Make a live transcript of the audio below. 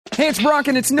Hey, it's Brock,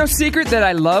 and it's no secret that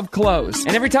I love clothes.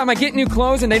 And every time I get new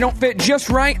clothes and they don't fit just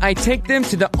right, I take them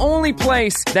to the only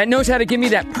place that knows how to give me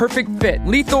that perfect fit.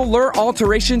 Lethal Lure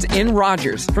Alterations in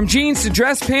Rogers. From jeans to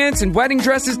dress pants and wedding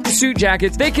dresses to suit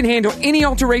jackets, they can handle any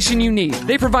alteration you need.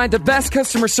 They provide the best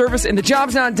customer service, and the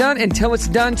job's not done until it's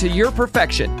done to your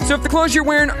perfection. So if the clothes you're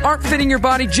wearing aren't fitting your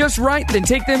body just right, then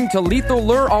take them to Lethal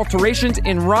Lure Alterations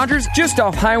in Rogers, just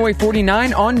off Highway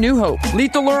 49 on New Hope.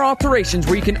 Lethal Lure Alterations,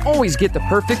 where you can always get the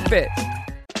perfect fit.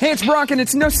 Hey, it's Brock, and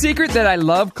it's no secret that I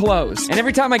love clothes. And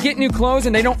every time I get new clothes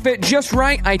and they don't fit just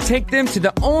right, I take them to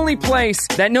the only place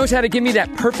that knows how to give me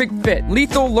that perfect fit.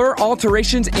 Lethal Lure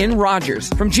Alterations in Rogers.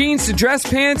 From jeans to dress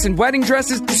pants and wedding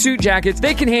dresses to suit jackets,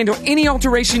 they can handle any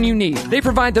alteration you need. They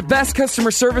provide the best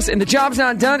customer service, and the job's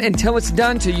not done until it's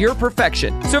done to your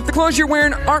perfection. So if the clothes you're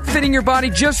wearing aren't fitting your body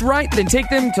just right, then take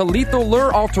them to Lethal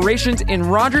Lure Alterations in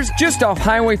Rogers, just off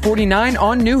Highway 49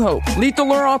 on New Hope. Lethal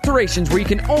Lure Alterations, where you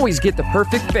can always get the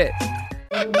perfect fit.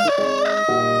 Good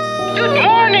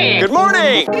morning! Good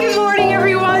morning! Good morning,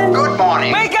 everyone! Good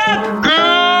morning! Wake up! Good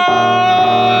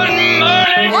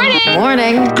morning!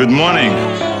 Morning! Good morning!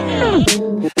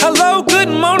 Hello, good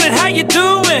morning, how you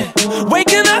doing?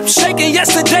 Waking up, shaking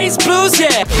yesterday's blues,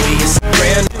 yeah. Baby, it's a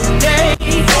brand new day.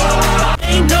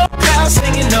 Ain't no clouds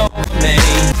hanging over me.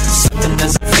 Something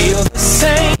doesn't feel the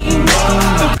same.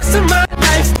 The rest of my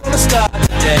life gonna start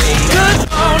today. Good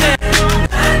morning.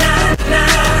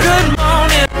 Good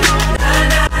morning.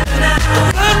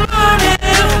 Good morning.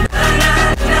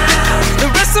 The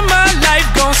rest of my life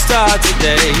gonna start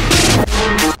today.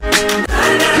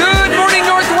 Good morning,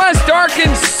 Northwest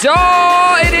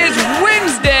Arkansas. It is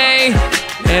Wednesday,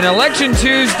 and Election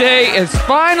Tuesday is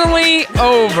finally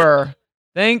over.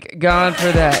 Thank God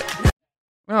for that.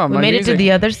 Oh, We made it to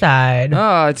the other side.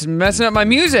 Oh, it's messing up my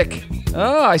music.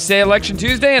 Oh, I say Election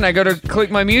Tuesday, and I go to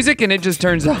click my music, and it just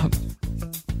turns off.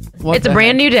 It's a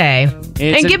brand new day. It's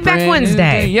and a Give Back brand new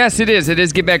Wednesday. day. Yes, it is. It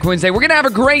is Give Back Wednesday. We're going to have a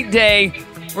great day.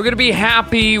 We're going to be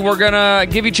happy. We're going to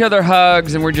give each other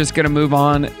hugs, and we're just going to move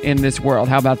on in this world.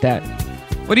 How about that?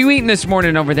 What are you eating this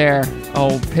morning over there,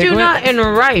 old piglet? Tuna and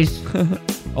rice.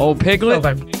 Old piglet?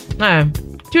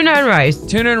 Tuna and rice.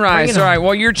 Tuna and rice. All right.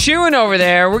 Well, you're chewing over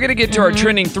there. We're going to get to our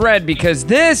trending thread because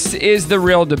this is the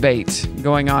real debate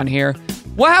going on here.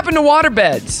 What happened to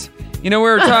waterbeds? You know,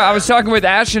 I was talking with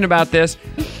Ashton about this.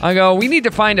 I go, we need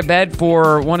to find a bed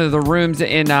for one of the rooms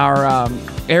in our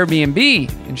Airbnb.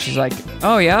 And she's like,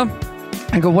 oh, yeah?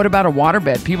 I go, what about a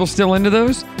waterbed? People still into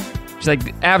those? She's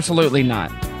like, absolutely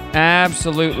not.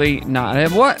 Absolutely not.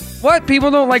 And what? People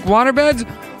don't like waterbeds?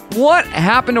 What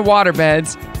happened to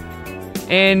waterbeds?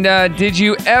 And did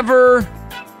you ever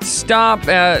stop,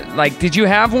 did you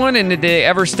have one? And did they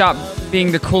ever stop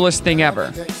being the coolest thing ever?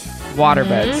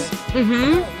 Waterbeds.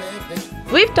 Mm-hmm.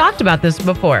 We've talked about this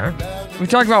before. We've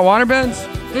talked about waterbeds?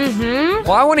 Mm-hmm.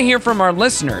 Well, I want to hear from our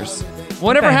listeners.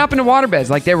 Whatever happened to waterbeds?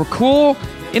 Like, they were cool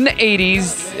in the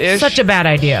 80s-ish. Such a bad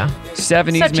idea.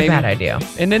 70s, Such maybe. a bad idea.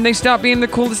 And then they stopped being the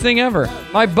coolest thing ever.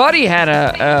 My buddy had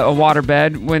a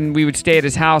waterbed when we would stay at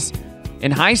his house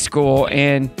in high school,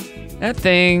 and that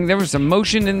thing, there was some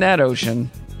motion in that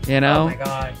ocean, you know? Oh, my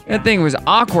gosh. Yeah. That thing was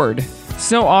awkward.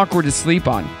 So awkward to sleep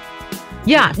on.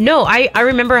 Yeah, no, I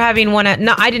remember having one.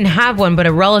 I didn't have one, but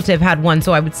a relative had one,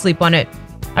 so I would sleep on it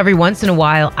every once in a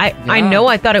while. I know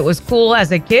I thought it was cool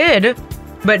as a kid,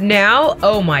 but now,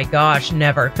 oh my gosh,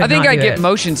 never. I think I get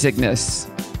motion sickness.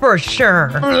 For sure.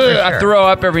 I throw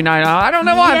up every night. I don't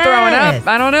know why I'm throwing up.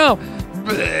 I don't know.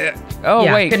 Oh,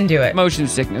 yeah, wait. Couldn't do it. Motion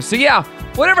sickness. So, yeah,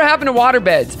 whatever happened to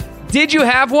waterbeds? Did you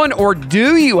have one or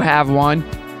do you have one?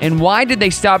 And why did they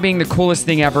stop being the coolest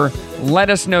thing ever?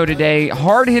 Let us know today.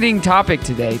 Hard-hitting topic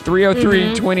today.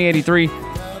 303-2083.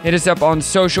 Hit us up on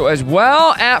social as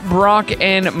well at Brock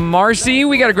and Marci.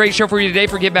 We got a great show for you today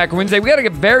for Get Back Wednesday. We got a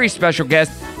very special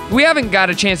guest we haven't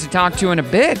got a chance to talk to in a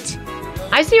bit.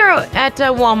 I see her at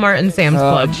Walmart and Sam's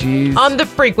Club geez. on the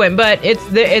frequent, but it's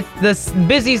this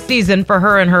busy season for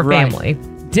her and her family.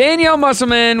 Danielle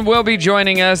Musselman will be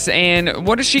joining us. And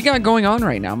what has she got going on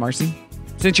right now, Marci?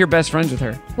 Since you're best friends with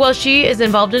her. Well, she is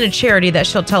involved in a charity that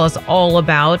she'll tell us all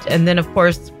about. And then, of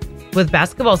course, with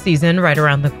basketball season right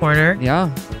around the corner.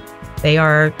 Yeah. They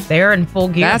are in full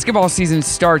gear. Basketball season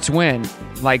starts when?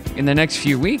 Like in the next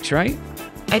few weeks, right?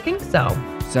 I think so.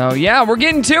 So, yeah, we're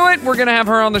getting to it. We're going to have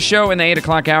her on the show in the 8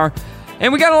 o'clock hour.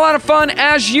 And we got a lot of fun,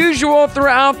 as usual,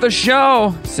 throughout the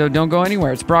show. So don't go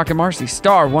anywhere. It's Brock and Marci,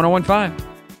 Star 101.5.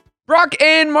 Brock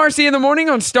and Marci in the morning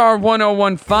on Star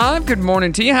 101.5. Good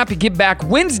morning to you. Happy Give Back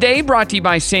Wednesday, brought to you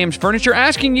by Sam's Furniture.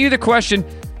 Asking you the question,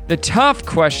 the tough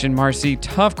question, Marci,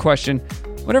 tough question.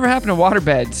 Whatever happened to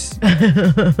waterbeds?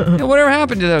 Whatever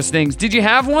happened to those things? Did you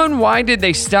have one? Why did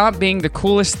they stop being the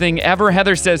coolest thing ever?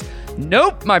 Heather says,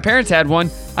 nope, my parents had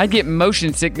one. I'd get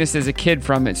motion sickness as a kid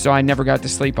from it, so I never got to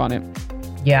sleep on it.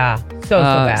 Yeah, so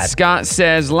bad. Scott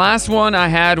says, last one I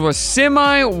had was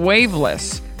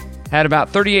semi-waveless. Had about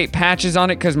 38 patches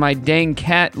on it because my dang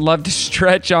cat loved to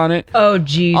stretch on it. Oh,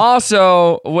 geez.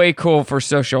 Also, way cool for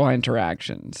social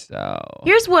interactions. So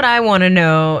here's what I want to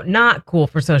know. Not cool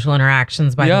for social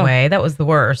interactions, by the way. That was the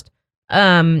worst.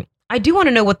 I do want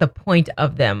to know what the point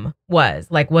of them was.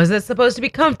 Like, was it supposed to be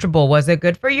comfortable? Was it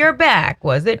good for your back?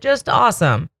 Was it just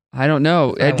awesome? I don't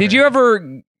know. Did you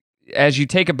ever, as you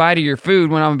take a bite of your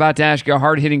food, when I'm about to ask you a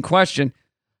hard-hitting question,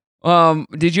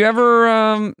 did you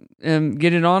ever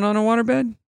get it on a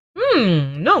waterbed?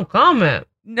 No comment.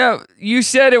 No, you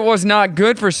said it was not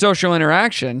good for social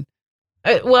interaction.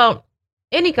 Well,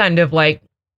 any kind of like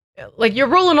you're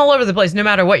rolling all over the place no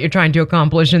matter what you're trying to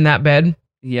accomplish in that bed.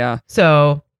 Yeah.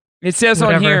 So it says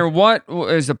whatever. On here, what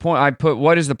is the point? I put,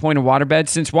 what is the point of waterbeds?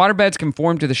 Since waterbeds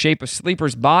conform to the shape of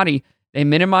sleeper's body, they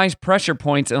minimize pressure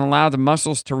points and allow the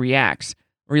muscles to relax.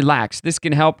 This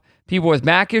can help people with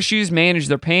back issues manage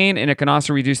their pain, and it can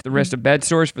also reduce the risk of bed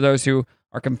sores for those who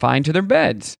are confined to their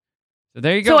beds. So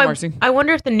there you go, Marci. I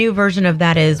wonder if the new version of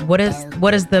that is what is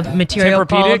the material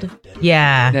called?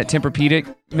 Yeah, that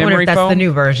Tempur-Pedic memory I wonder if that's foam? the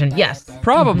new version. Yes,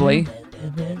 probably.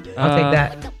 I'll take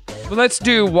that. Well, let's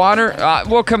do water.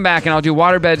 We'll come back and I'll do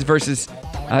waterbeds versus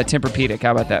Tempur-Pedic.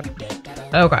 How about that?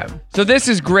 Okay. So this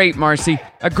is great, Marci.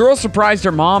 A girl surprised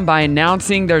her mom by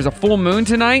announcing there's a full moon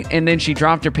tonight, and then she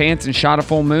dropped her pants and shot a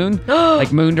full moon,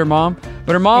 like mooned her mom.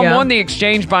 But her mom won the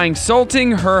exchange by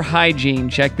insulting her hygiene.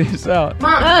 Check this out.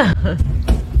 Mom!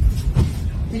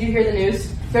 Did you hear the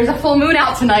news? There's a full moon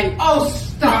out tonight. Oh,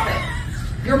 stop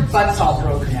it! Your butt's all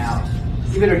broken out.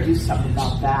 You better do something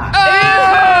about that.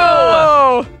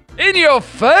 Oh! In your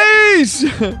face!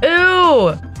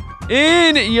 Ew!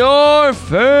 In your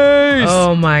face!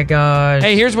 Oh my gosh.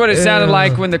 Hey, here's what it sounded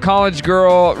like when the college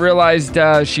girl realized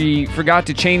she forgot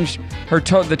to change the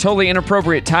totally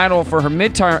inappropriate title for her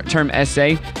midterm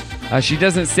essay. She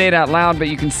doesn't say it out loud, but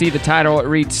you can see the title. It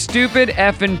reads, Stupid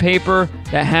Effin' Paper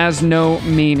That Has No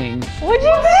Meaning. What'd you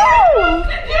do?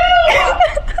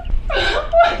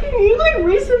 You like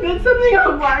resubmit something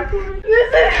on Blackboard?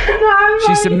 This is not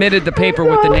She submitted the paper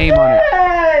with the name on it.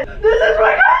 This is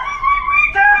my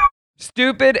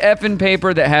Stupid effing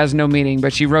paper that has no meaning,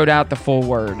 but she wrote out the full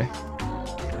word.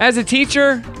 As a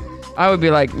teacher, I would be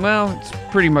like, well, it's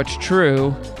pretty much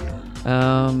true.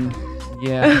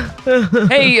 Yeah.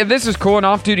 Hey, this is cool. An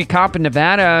off-duty cop in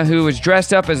Nevada who was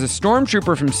dressed up as a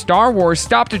stormtrooper from Star Wars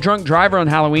stopped a drunk driver on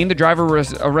Halloween. The driver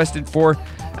was arrested for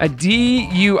a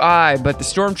DUI, but the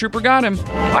stormtrooper got him.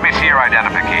 Let me see your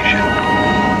identification.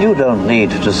 You don't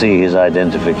need to see his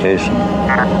identification.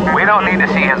 We don't need to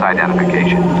see his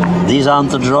identification. These aren't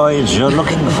the droids you're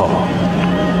looking for.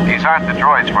 These aren't the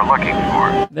droids we're looking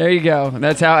for. There you go.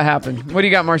 That's how it happened. What do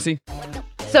you got, Marci?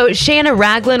 So Shanna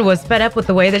Ragland was fed up with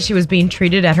the way that she was being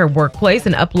treated at her workplace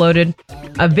and uploaded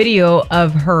a video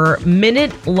of her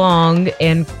minute-long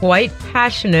and quite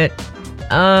passionate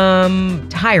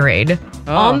tirade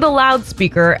on the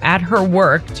loudspeaker at her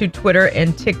work to Twitter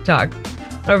and TikTok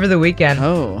over the weekend.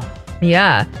 Oh.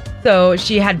 Yeah. So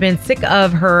she had been sick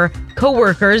of her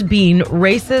coworkers being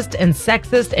racist and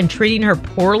sexist and treating her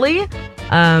poorly.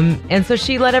 And so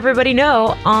she let everybody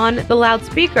know on the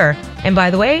loudspeaker. And by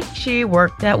the way, she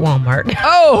worked at Walmart.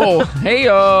 Oh,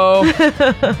 hey-o.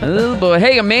 Oh, boy.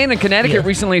 Hey, a man in Connecticut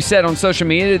recently said on social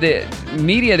media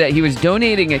that he was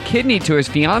donating a kidney to his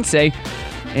fiance.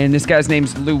 And this guy's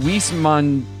name's Luis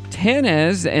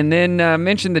Montanez. And then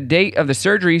mentioned the date of the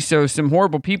surgery. So some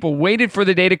horrible people waited for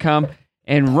the day to come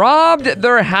and robbed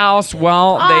their house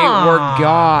while they were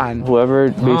gone. Whoever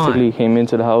basically came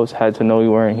into the house had to know you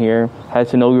weren't here, had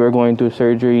to know you were going through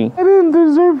surgery. I didn't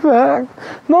deserve that.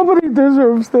 Nobody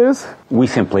deserves this. We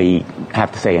simply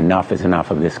have to say enough is enough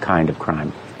of this kind of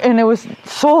crime. And it was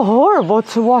so horrible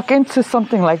to walk into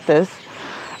something like this.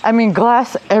 I mean,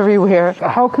 glass everywhere.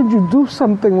 How could you do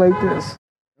something like this?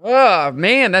 Oh,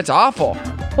 man, that's awful.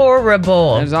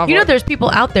 Horrible. That is awful. You know, there's people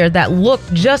out there that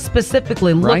just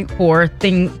specifically look for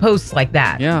posts like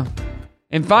that. Yeah.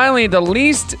 And finally, the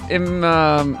least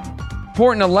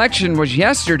important election was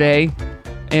yesterday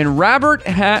in Rabbit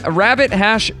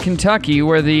Hash, Kentucky,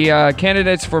 where the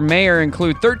candidates for mayor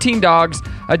include 13 dogs,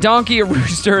 a donkey, a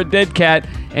rooster, a dead cat,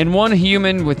 and one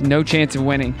human with no chance of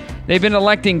winning. They've been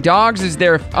electing dogs as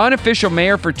their unofficial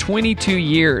mayor for 22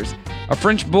 years. A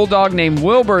French bulldog named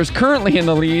Wilbur is currently in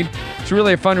the lead. It's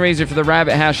really a fundraiser for the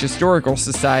Rabbit Hash Historical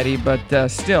Society, but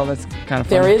still, that's kind of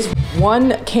funny. There is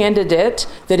one candidate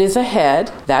that is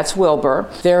ahead. That's Wilbur.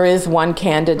 There is one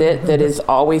candidate that is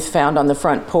always found on the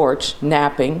front porch,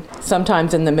 napping,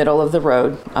 sometimes in the middle of the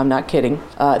road. I'm not kidding.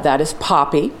 That is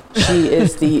Poppy. She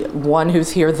is the one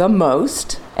who's here the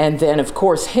most. And then, of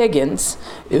course, Higgins,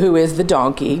 who is the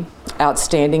donkey,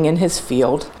 outstanding in his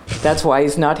field. That's why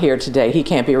he's not here today. He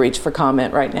can't be reached for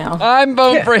comment right now. I'm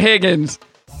voting for Higgins.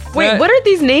 Wait, what are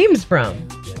these names from?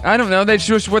 I don't know. That's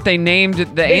just what they named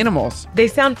the animals. They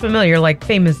sound familiar, like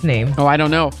famous names. Oh, I don't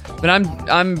know. But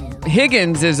I'm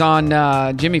Higgins is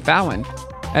on Jimmy Fallon.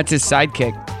 That's his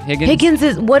sidekick. Higgins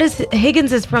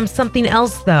Higgins is from something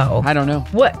else though. I don't know.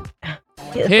 What?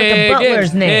 It's like a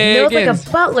butler's name. No, it's like a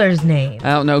butler's name. I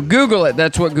don't know. Google it.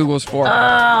 That's what Google's for.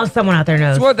 Oh, someone out there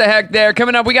knows. What the heck there.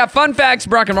 Coming up, we got fun facts.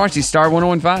 Brock and Marci, Star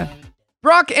 101.5.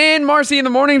 Brock and Marci in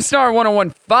the morning, Star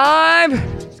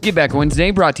 101.5. It's Give Back Wednesday,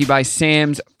 brought to you by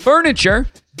Sam's Furniture.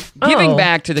 Giving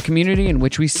back to the community in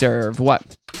which we serve.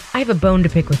 What? I have a bone to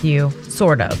pick with you,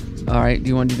 sort of. All right. Do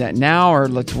you want to do that now or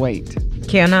let's wait?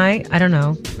 Can I? I don't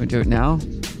know. We'll do it now.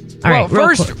 All right.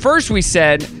 First we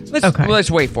said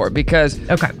let's wait for it because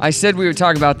I said we would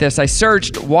talk about this. I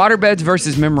searched waterbeds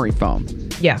versus memory foam.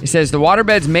 Yeah. It says the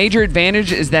waterbed's major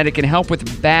advantage is that it can help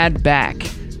with bad back.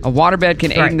 A waterbed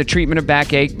can aid in the treatment of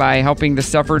backache by helping the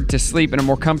sufferer to sleep in a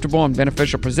more comfortable and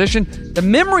beneficial position. The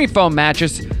memory foam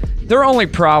mattress, their only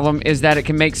problem is that it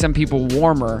can make some people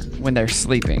warmer when they're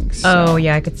sleeping. So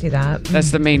yeah, I could see that.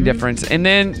 That's the main difference. And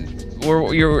then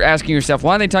you're asking yourself,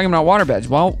 why are they talking about waterbeds?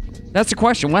 Well, that's the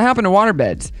question. What happened to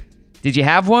waterbeds? Did you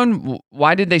have one?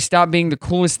 Why did they stop being the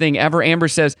coolest thing ever? Amber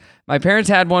says, my parents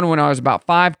had one when I was about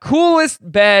 5. Coolest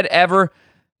bed ever,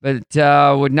 but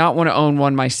would not want to own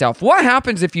one myself. What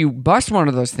happens if you bust one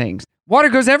of those things? Water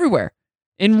goes everywhere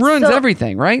and ruins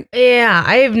everything, right? Yeah,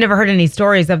 I've never heard any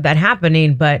stories of that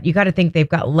happening, but you got to think they've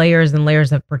got layers and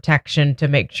layers of protection to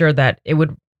make sure that it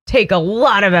would take a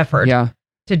lot of effort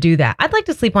to do that. I'd like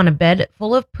to sleep on a bed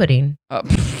full of pudding.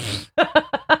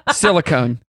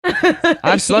 Silicone.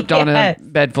 I've slept on a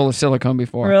bed full of silicone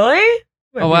before. Really?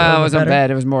 Oh well, it wasn't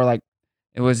bed. It was more like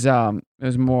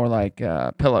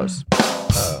pillows.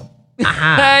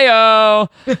 Hey-o.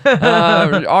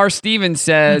 R. Stevens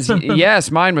says, yes,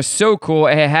 mine was so cool.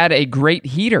 It had a great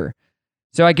heater.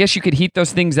 So I guess you could heat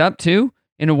those things up too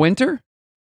in the winter.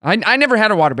 I never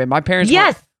had a waterbed. My parents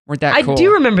weren't that cool. I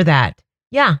do remember that.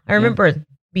 Yeah, I remember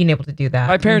being able to do that.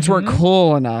 My parents weren't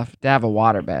cool enough to have a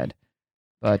waterbed.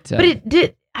 But it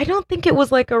did. I don't think it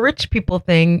was like a rich people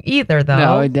thing either, though.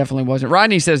 No, it definitely wasn't.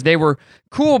 Rodney says they were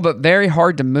cool, but very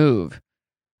hard to move.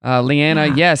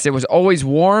 Leanna, yes, it was always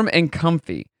warm and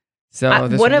comfy. So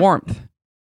this warmth.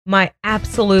 My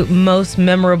absolute most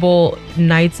memorable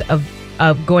nights of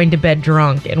going to bed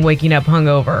drunk and waking up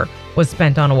hungover was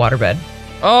spent on a waterbed.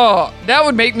 Oh, that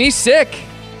would make me sick.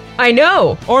 I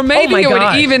know. Or maybe it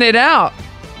would even it out.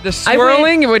 The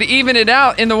swirling would even it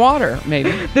out in the water,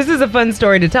 maybe. This is a fun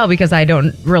story to tell because I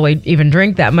don't really even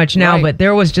drink that much now, but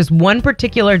there was just one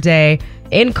particular day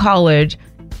in college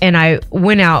and I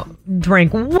went out,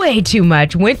 drank way too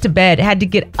much, went to bed, had to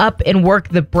get up and work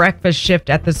the breakfast shift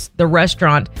at the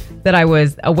restaurant that I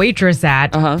was a waitress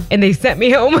at, and they sent me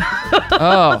home.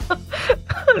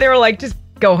 They were like, just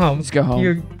go home. Just go home.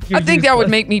 You're I think that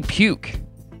would make me puke.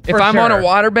 If I'm on a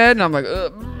waterbed and I'm like,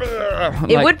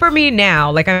 it would for me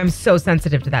now. Like I'm so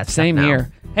sensitive to that stuff. Same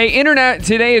here. Hey,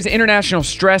 today is International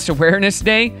Stress Awareness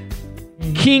Day,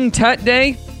 King Tut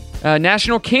Day,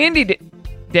 National Candy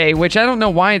Day, which I don't know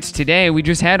why it's today. We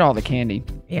just had all the candy.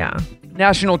 Yeah.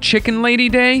 National Chicken Lady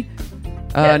Day,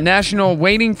 National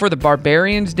Waiting for the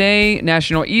Barbarians Day,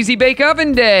 National Easy Bake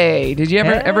Oven Day. Did you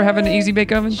ever have an Easy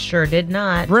Bake Oven? Sure did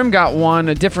not. Brim got one,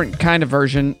 a different kind of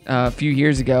version a few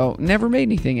years ago. Never made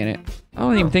anything in it. I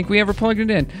don't even think we ever plugged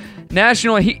it in.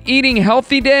 National Eating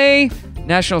Healthy Day,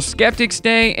 National Skeptics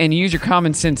Day, and Use Your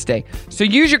Common Sense Day. So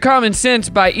use your common sense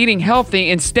by eating healthy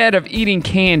instead of eating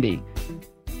candy.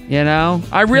 You know?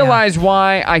 I realize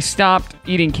why I stopped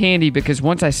eating candy because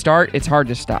once I start, it's hard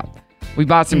to stop. We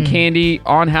bought some candy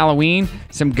on Halloween,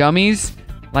 some gummies,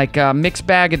 like a mixed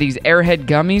bag of these Airhead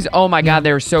gummies. Oh my God,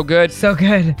 they were so good. So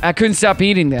good. I couldn't stop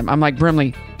eating them. I'm like,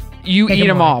 Brimley, you eat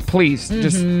them all, please.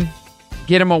 Just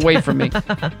get them away from me.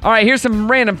 All right, here's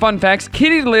some random fun facts.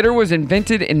 Kitty litter was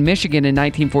invented in Michigan in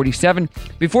 1947.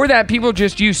 Before that, people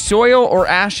just used soil or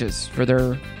ashes for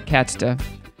their cats to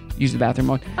use the bathroom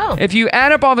on. Oh. If you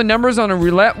add up all the numbers on a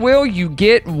roulette wheel, you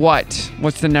get what?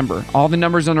 What's the number? All the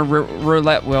numbers on a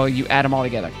roulette wheel, you add them all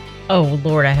together. Oh,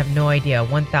 Lord, I have no idea.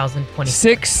 1,026.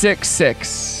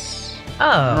 666.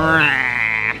 Oh.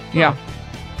 Yeah.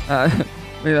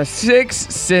 We got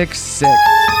 666.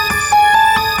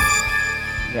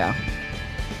 Yeah.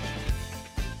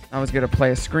 I was going to play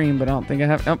a scream, but I don't think I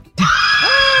have. Nope.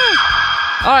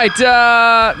 All right.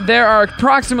 There are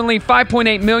approximately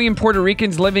 5.8 million Puerto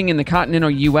Ricans living in the continental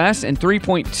U.S. and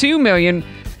 3.2 million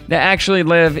that actually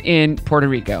live in Puerto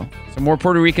Rico. So more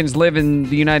Puerto Ricans live in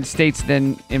the United States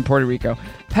than in Puerto Rico.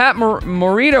 Pat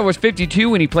Morita was 52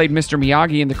 when he played Mr.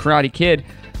 Miyagi in The Karate Kid.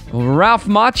 Ralph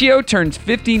Macchio turns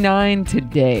 59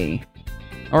 today.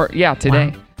 Today.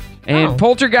 Wow. And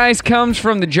poltergeist comes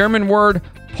from the German word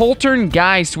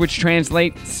Poltergeist, which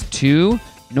translates to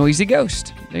noisy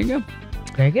ghost. There you go.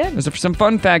 Very good. Those are some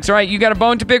fun facts. All right, you got a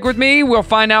bone to pick with me. We'll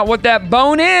find out what that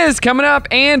bone is coming up.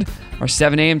 And our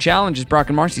 7 a.m. challenge is Brock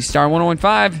and Marci, Star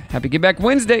 101.5. Happy Get Back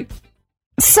Wednesday.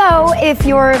 So, if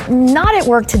you're not at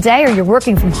work today or you're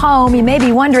working from home, you may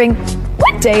be wondering,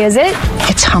 what day is it?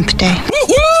 It's hump day.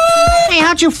 Hey,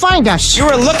 how'd you find us? You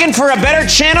were looking for a better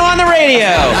channel on the radio.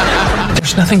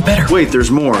 There's nothing better. Wait, there's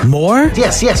more. More?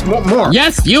 Yes, more.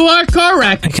 Yes, you are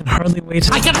correct. I can hardly wait.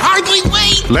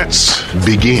 Let's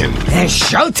begin. It's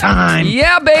showtime.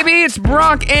 Yeah, baby, it's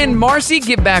Brock and Marci.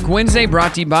 Get Back Wednesday,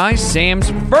 brought to you by Sam's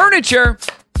Furniture.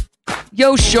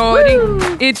 Yo, shorty,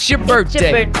 it's your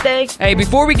birthday. Hey,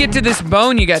 before we get to this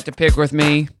bone you got to pick with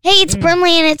me. Hey, it's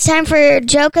Brimley, and it's time for your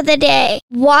joke of the day.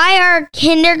 Why are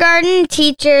kindergarten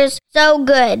teachers so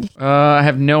good? I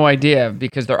have no idea,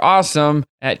 because they're awesome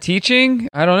at teaching.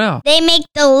 I don't know. They make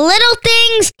the little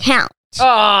things count.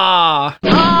 Ah.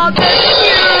 Oh, that's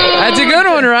cute. That's a good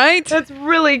one, right? That's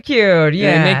really cute.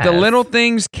 Yeah. They make the little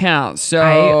things count. So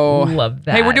I love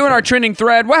that. Hey, we're doing our trending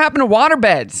thread. What happened to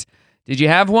waterbeds? Did you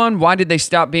have one? Why did they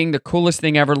stop being the coolest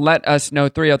thing ever? Let us know,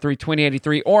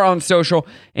 303-2083 or on social.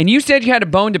 And you said you had a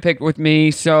bone to pick with me,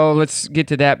 so let's get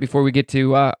to that before we get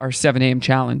to our 7 a.m.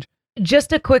 challenge.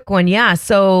 Just a quick one, yeah.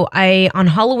 So on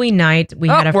Halloween night, we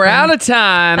had a friend. We're out of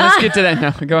time. Let's get to that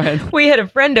now. Go ahead. We had a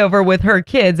friend over with her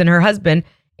kids and her husband,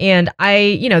 and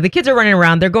the kids are running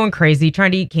around. They're going crazy,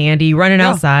 trying to eat candy, running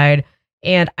outside.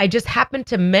 And I just happened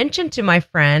to mention to my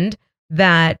friend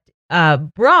that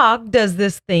Brock does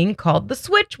this thing called the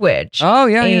Switch Witch. Oh,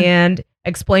 yeah. And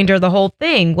explained her the whole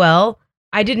thing. Well,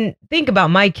 I didn't think about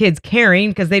my kids caring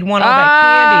because they'd want all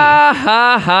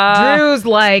that candy. Drew's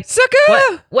like,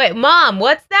 sucker! Wait, Mom,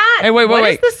 what's that? Hey, wait. What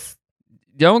is this?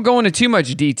 Don't go into too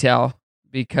much detail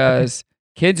because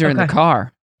kids are in the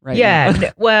car right now.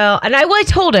 Well, and I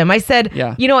told him, I said,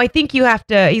 I think you have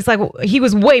to, he's like, he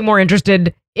was way more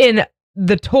interested in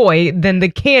the toy than the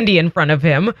candy in front of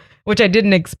him, which I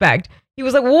didn't expect. He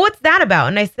was like, well, what's that about?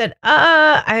 And I said,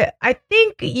 I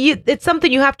think it's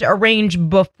something you have to arrange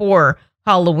before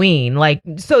Halloween, like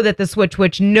so that the Switch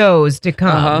Witch knows to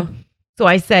come. So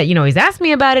I said, he's asked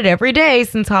me about it every day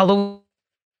since Halloween.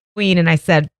 And I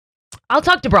said, I'll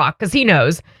talk to Brock because he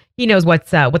knows what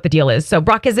the deal is. So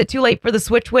Brock, is it too late for the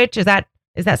Switch Witch? Is that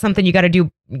something you got to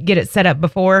do, get it set up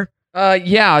before?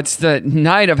 It's the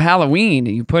night of Halloween.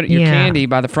 You put your candy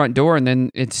by the front door and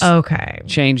then it's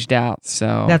changed out.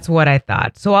 So that's what I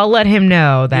thought. So I'll let him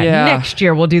know that next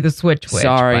year we'll do the Switch Witch.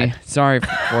 Sorry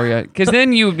for you. Because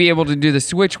then you would be able to do the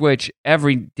Switch Witch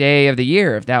every day of the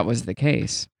year if that was the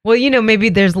case. Well, maybe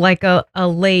there's like a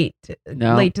late to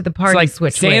the party like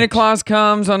Switch Santa Witch. Claus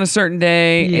comes on a certain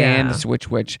day and the Switch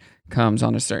Witch comes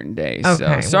on a certain day.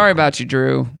 So sorry about you,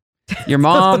 Drew. Your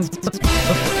mom.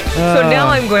 So now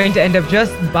I'm going to end up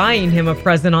just buying him a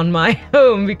present on my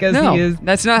home because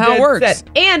that's not how it works. Set.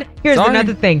 And here's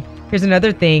another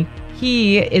thing.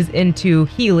 He is into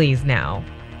Heelys now.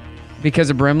 Because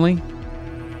of Brimley?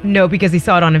 No, because he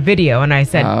saw it on a video and I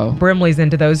said Brimley's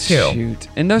into those too. Shoot.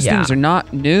 And those things are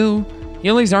not new.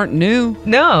 Heelys aren't new.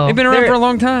 No. They've been around for a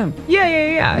long time.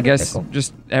 Yeah. I guess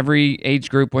just every age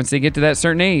group once they get to that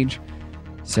certain age.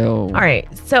 So. All right.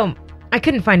 So I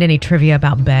couldn't find any trivia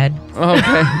about bed.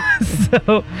 Okay.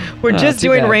 So we're just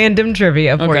doing random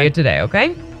trivia for you today, okay?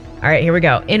 All right, here we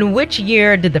go. In which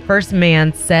year did the first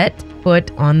man set foot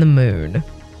on the moon?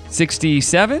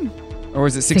 67? Or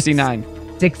was it 69?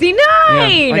 69!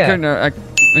 Yeah,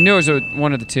 I knew it was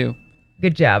one of the two.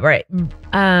 Good job. All right.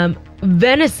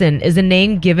 Venison is a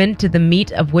name given to the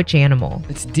meat of which animal?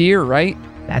 It's deer, right?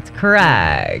 That's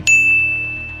correct.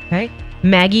 Okay.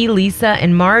 Maggie, Lisa,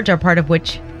 and Marge are part of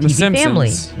which The TV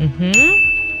Simpsons.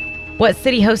 family? What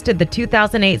city hosted the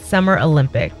 2008 Summer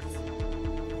Olympics?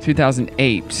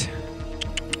 2008.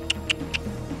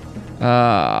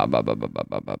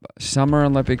 Summer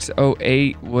Olympics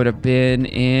 08 would have been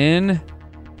in...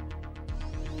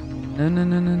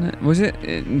 No. Was it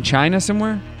in China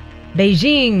somewhere?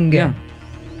 Beijing. Yeah.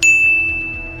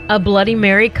 A Bloody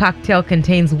Mary cocktail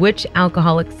contains which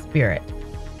alcoholic spirit?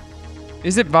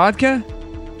 Is it vodka?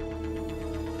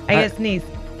 I get sneeze.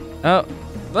 Oh,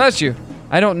 bless you.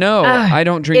 I don't know. I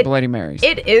don't drink Bloody Marys.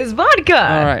 It is vodka.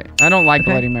 All right. I don't like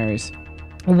Bloody Marys.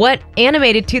 What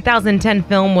animated 2010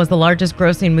 film was the largest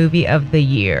grossing movie of the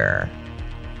year?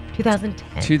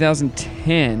 2010.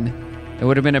 2010. It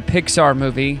would have been a Pixar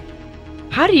movie.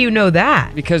 How do you know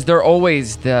that? Because they're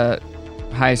always the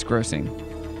highest grossing.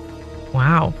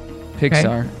 Wow.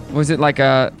 Pixar. Okay. Was it like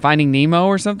Finding Nemo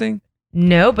or something?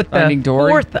 No, but Finding the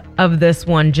Dory? fourth of this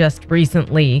one just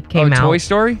recently came out. Toy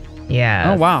Story?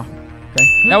 Yeah. Oh, wow.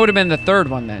 Okay. That would have been the third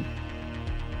one then.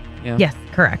 Yeah. Yes,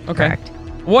 correct. Okay. Correct.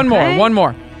 One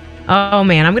more. Oh,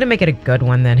 man. I'm going to make it a good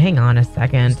one then. Hang on a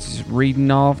second. Just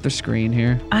reading off the screen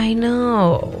here. I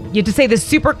know. You have to say this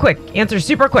super quick. Answer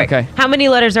super quick. Okay. How many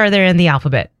letters are there in the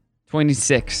alphabet?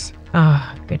 26.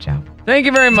 Oh, good job. Thank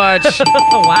you very much.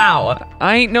 Wow.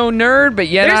 I ain't no nerd, but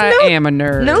yet I am a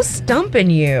nerd. No stumping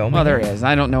you. Well, there is.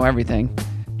 I don't know everything.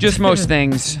 Just most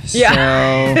things.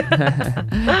 Yeah. So.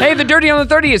 Hey, the Dirty on the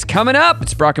 30 is coming up.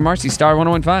 It's Brock and Marci, Star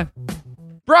 101.5.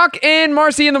 Brock and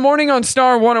Marci in the morning on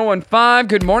Star 101.5.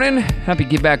 Good morning. Happy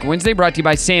Give Back Wednesday, brought to you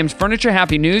by Sam's Furniture.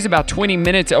 Happy news, about 20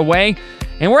 minutes away.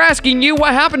 And we're asking you,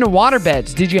 what happened to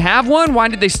waterbeds? Did you have one? Why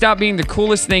did they stop being the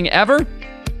coolest thing ever?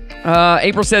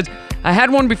 April says, I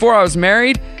had one before I was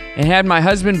married and had my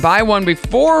husband buy one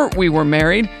before we were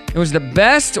married. It was the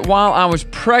best while I was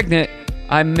pregnant.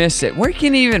 I miss it. Where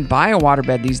can you even buy a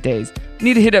waterbed these days?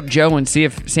 Need to hit up Joe and see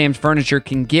if Sam's Furniture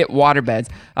can get waterbeds.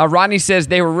 Rodney says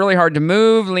they were really hard to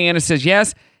move. Leanna says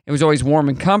yes. It was always warm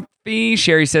and comfy.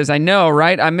 Sherry says, I know,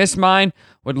 right? I miss mine.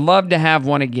 Would love to have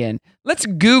one again. Let's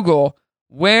Google,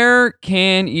 where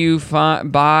can you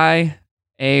buy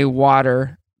a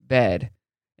water bed?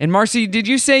 And Marci, did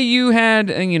you say you had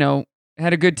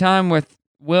a good time with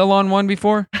Will on one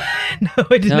before? No,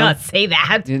 I did not say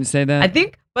that. You didn't say that? I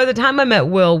think by the time I met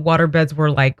Will, waterbeds were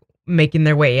like making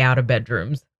their way out of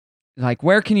bedrooms. Like,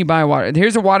 where can you buy water?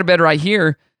 Here's a waterbed right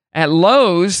here at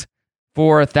Lowe's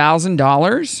for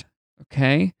 $1,000.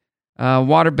 Okay.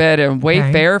 Waterbed and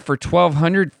Wayfair for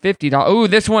 $1,250. Oh,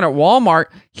 this one at Walmart.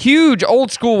 Huge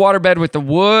old school waterbed with the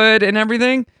wood and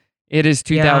everything. It is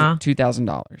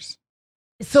 $2,000.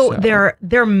 So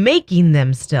they're making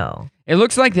them still. It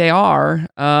looks like they are.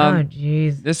 Oh,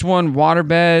 jeez. This one,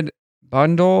 waterbed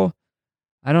bundle.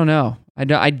 I don't know.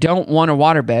 I don't want a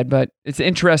waterbed, but it's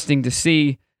interesting to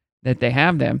see that they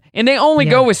have them. And they only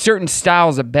go with certain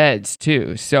styles of beds,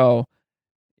 too. So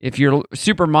if you're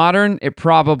super modern, it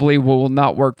probably will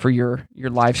not work for your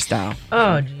lifestyle.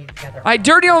 Oh, geez. All right,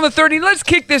 Dirty on the 30. Let's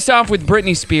kick this off with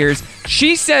Britney Spears.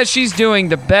 She says she's doing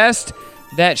the best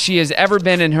that she has ever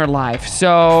been in her life.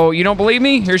 So you don't believe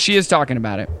me? Here she is talking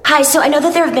about it. Hi, so I know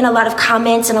that there have been a lot of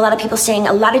comments and a lot of people saying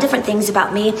a lot of different things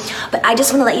about me, but I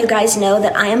just want to let you guys know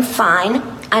that I am fine.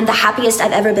 I'm the happiest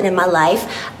I've ever been in my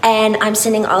life, and I'm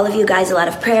sending all of you guys a lot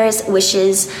of prayers,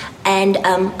 wishes, and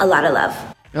a lot of love.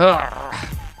 Ugh.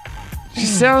 She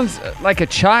sounds like a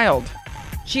child.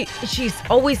 She's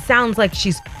always sounds like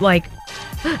she's like...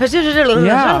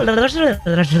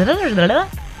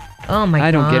 Oh my god.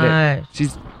 I don't get it.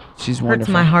 She's wonderful. Hurts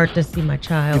my heart to see my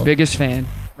child. Your biggest fan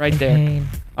right there.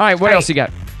 All right, what else you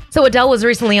got? So Adele was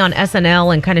recently on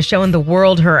SNL and kind of showing the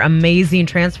world her amazing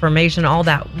transformation, all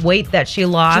that weight that she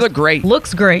lost. She looked great.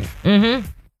 Looks great. Mm-hmm.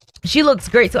 She looks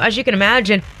great. So as you can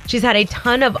imagine, she's had a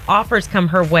ton of offers come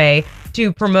her way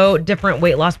to promote different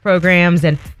weight loss programs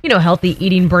and, healthy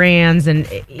eating brands, and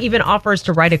even offers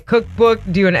to write a cookbook,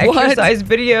 do an exercise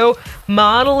video,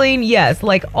 modeling. Yes,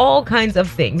 like all kinds of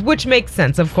things, which makes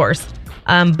sense, of course.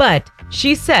 But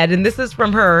she said, and this is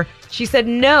from her, she said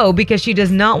no because she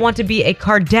does not want to be a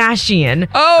Kardashian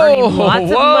earning lots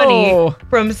of money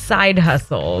from side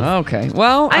hustles. Okay.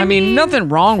 Well, I mean, nothing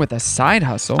wrong with a side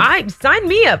hustle. Sign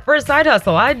me up for a side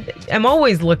hustle. I am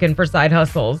always looking for side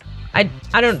hustles. I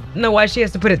don't know why she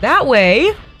has to put it that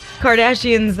way.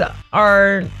 Kardashians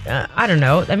are, I don't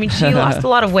know. I mean, she lost a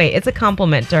lot of weight. It's a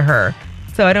compliment to her.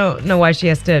 So I don't know why she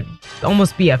has to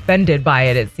almost be offended by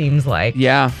it, it seems like.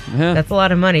 Yeah. That's a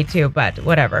lot of money too, but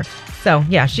whatever. So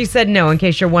yeah, she said no in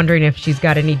case you're wondering if she's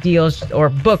got any deals or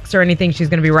books or anything she's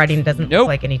going to be writing. It doesn't look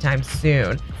like anytime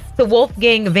soon. So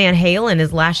Wolfgang Van Halen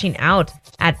is lashing out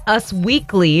at Us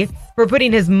Weekly for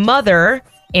putting his mother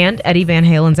and Eddie Van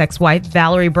Halen's ex-wife,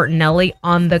 Valerie Bertinelli,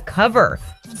 on the cover.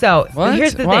 So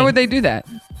here's the thing. Why would they do that?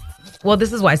 Well,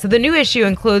 this is why. So the new issue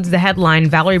includes the headline,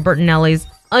 Valerie Bertinelli's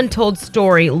untold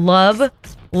story, love,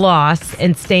 loss,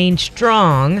 and staying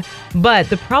strong. But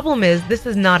the problem is, this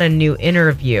is not a new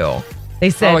interview. They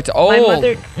said, it's old.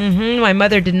 My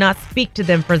mother did not speak to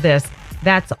them for this.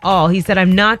 That's all. He said,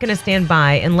 I'm not going to stand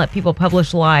by and let people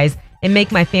publish lies and make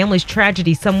my family's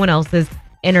tragedy someone else's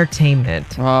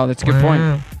entertainment. Oh, that's a good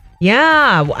point.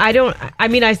 Yeah,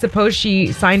 I suppose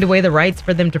she signed away the rights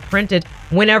for them to print it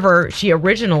whenever she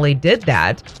originally did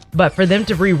that, but for them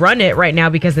to rerun it right now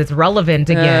because it's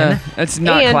relevant again. That's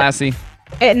not classy.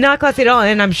 Not classy at all,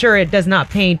 and I'm sure it does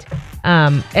not paint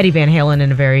Eddie Van Halen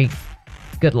in a very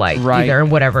good light either,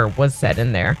 and whatever was said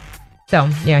in there. So,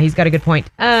 yeah, he's got a good point.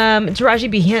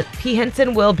 Taraji P.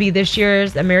 Henson will be this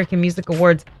year's American Music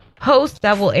Awards host.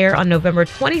 That will air on November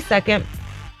 22nd.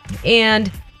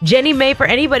 And Jenny May, for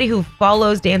anybody who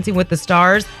follows Dancing with the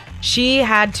Stars, she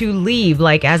had to leave,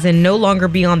 like as in no longer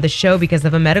be on the show because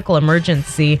of a medical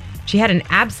emergency. She had an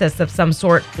abscess of some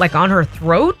sort, like on her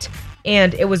throat,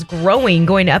 and it was growing,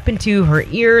 going up into her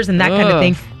ears and that kind of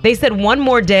thing. They said one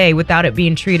more day without it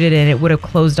being treated and it would have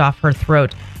closed off her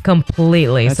throat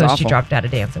completely. That's so awful. She dropped out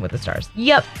of Dancing with the Stars.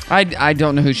 Yep. I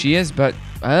don't know who she is, but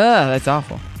that's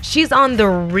awful. She's on The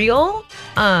Real.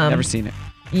 Never seen it.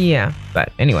 Yeah,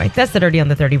 but anyway, that's the Dirty on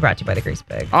the 30 brought to you by the Grease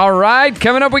Pig. All right,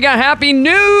 coming up, we got happy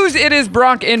news. It is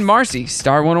Brock and Marci,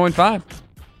 Star 101.5.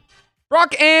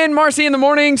 Brock and Marci in the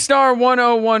morning, Star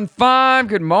 101.5.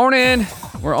 Good morning.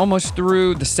 We're almost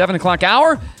through the 7 o'clock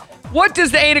hour. What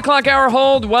does the 8 o'clock hour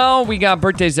hold? Well, we got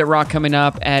birthdays at Rock coming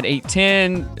up at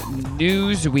 8:10.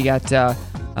 News, we got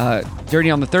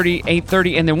Dirty on the 30,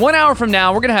 8:30. And then 1 hour from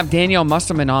now, we're going to have Danielle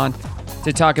Musselman on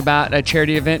to talk about a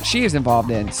charity event she is involved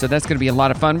in. So that's going to be a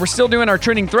lot of fun. We're still doing our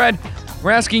trending thread.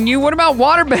 We're asking you, what about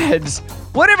waterbeds?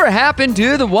 Whatever happened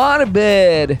to the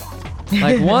waterbed?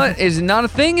 Like, what is not a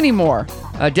thing anymore?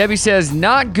 Debbie says,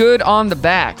 not good on the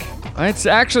back. It's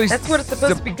actually that's what it's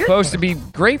supposed to be good supposed to be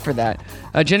great for that.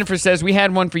 Jennifer says, we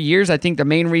had one for years. I think the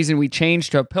main reason we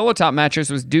changed to a pillow top mattress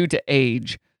was due to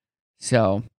age.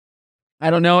 So,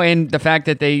 I don't know. And the fact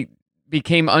that they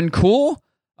became uncool,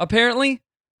 apparently.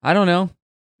 I don't know.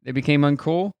 They became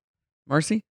uncool.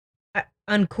 Marci?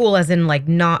 Uncool as in like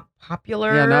not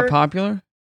popular? Yeah, not popular.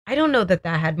 I don't know that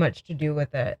had much to do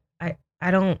with it. I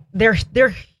don't,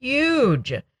 they're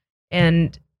huge.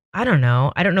 And I don't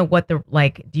know. I don't know what the,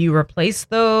 like, do you replace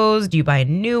those? Do you buy a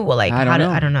new? Well, like,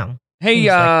 I don't know. Hey,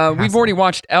 we've already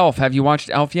watched Elf. Have you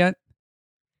watched Elf yet?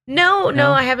 No,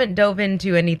 I haven't dove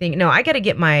into anything. No, I got to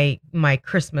get my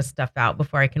Christmas stuff out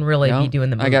before I can really be doing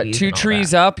the movies. I got 2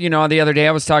 trees up. You know, the other day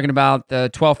I was talking about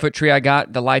the 12-foot tree I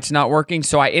got. The light's not working,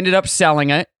 so I ended up selling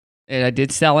it. And I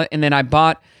did sell it, and then I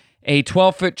bought a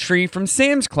 12-foot tree from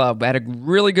Sam's Club at a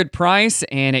really good price,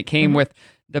 and it came with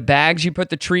the bags you put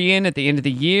the tree in at the end of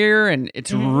the year, and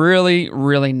it's really,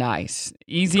 really nice.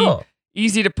 Easy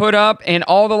to put up, and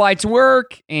all the lights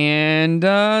work, and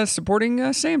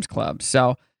supporting Sam's Club.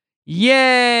 So,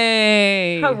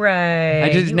 yay! Hooray!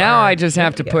 I just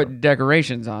have to put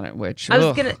decorations on it, which I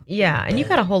was and you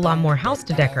got a whole lot more house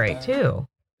to decorate too.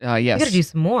 Yes. You got to do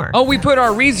some more. Oh, we put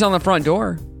our wreaths on the front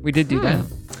door. We did do that.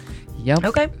 Yep.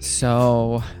 Okay.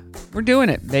 So we're doing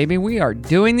it, baby. We are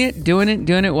doing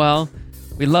it well.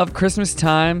 We love Christmas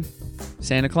time.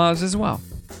 Santa Claus as well.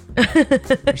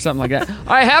 Or something like that. All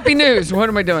right, happy news. What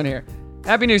am I doing here?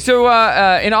 Happy news. So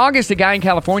in August, a guy in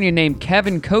California named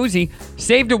Kevin Cozy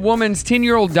saved a woman's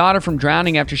 10-year-old daughter from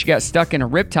drowning after she got stuck in a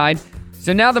riptide.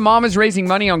 So now the mom is raising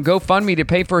money on GoFundMe to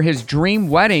pay for his dream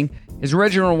wedding. His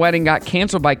original wedding got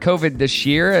canceled by COVID this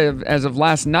year. As of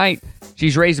last night,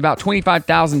 she's raised about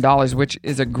 $25,000, which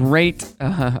is a great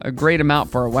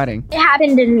amount for a wedding. It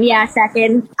happened in a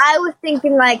second. I was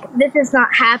thinking, like, this is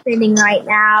not happening right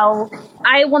now.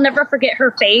 I will never forget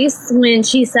her face when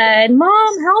she said,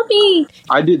 "Mom, help me."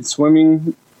 I did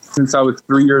swimming since I was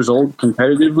 3 years old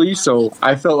competitively, so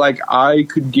I felt like I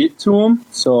could get to him.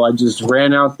 So I just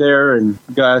ran out there, and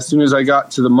as soon as I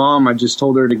got to the mom, I just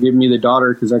told her to give me the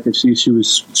daughter because I could see she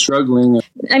was struggling.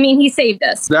 I mean, he saved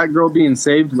us. That girl being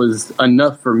saved was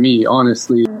enough for me,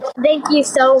 honestly. Thank you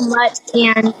so much,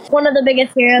 Ken. One of the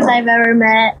biggest heroes I've ever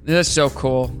met. That's so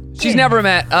cool. She's never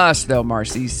met us, though,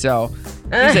 Marci, so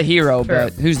he's a hero,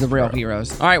 but who's the real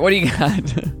heroes? All right, what do you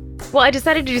got? Well, I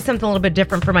decided to do something a little bit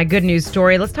different for my good news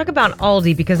story. Let's talk about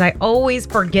Aldi because I always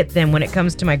forget them when it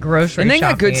comes to my grocery shopping. And they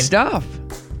got good stuff.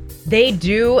 They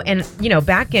do, and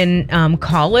back in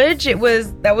college, that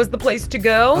was the place to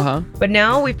go. But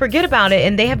now we forget about it,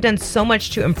 and they have done so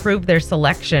much to improve their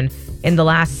selection in the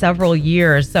last several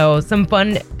years. So some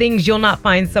fun things you'll not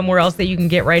find somewhere else that you can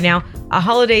get right now. A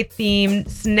holiday-themed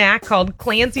snack called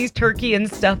Clancy's Turkey and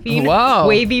Stuffing. Wow.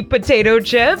 Wavy potato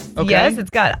chips. Okay. Yes, it's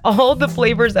got all the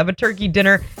flavors of a turkey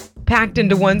dinner packed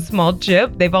into one small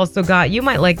chip. They've also got, you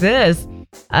might like this,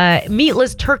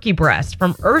 meatless turkey breast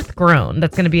from Earth Grown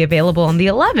that's going to be available on the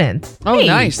 11th. Oh, hey,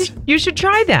 nice. You should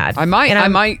try that. I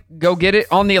might go get it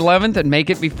on the 11th and make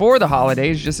it before the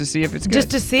holidays just to see if it's good.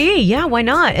 Just to see. Yeah, why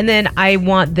not? And then I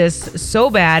want this so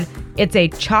bad. It's a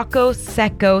Choco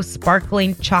Seco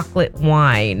sparkling chocolate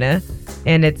wine.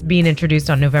 And it's being introduced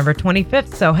on November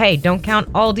 25th. So, hey, don't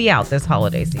count Aldi out this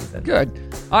holiday season. Good.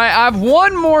 All right, I have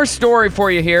one more story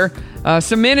for you here.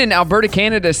 Some men in Alberta,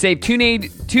 Canada saved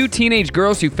two teenage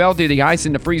girls who fell through the ice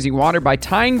into freezing water by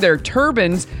tying their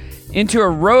turbans into a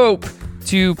rope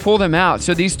to pull them out.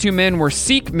 So these two men were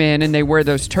Sikh men, and they wear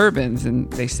those turbans,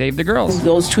 and they saved the girls.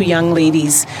 Those two young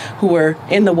ladies who were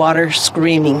in the water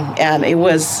screaming, and it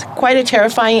was quite a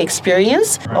terrifying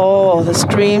experience. Oh, the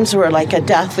screams were like a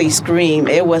deathly scream.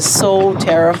 It was so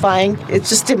terrifying. It's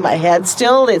just in my head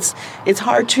still. It's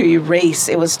hard to erase.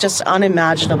 It was just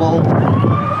unimaginable.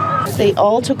 They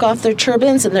all took off their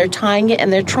turbans and they're tying it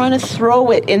and they're trying to throw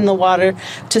it in the water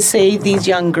to save these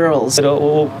young girls.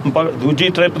 So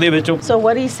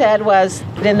what he said was,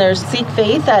 in their Sikh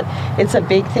faith, that it's a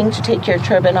big thing to take your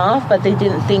turban off, but they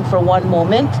didn't think for one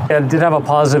moment. It did have a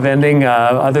positive ending,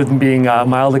 other than being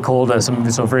mildly cold,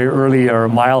 some very early or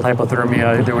mild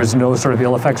hypothermia. There was no sort of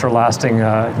ill effects or lasting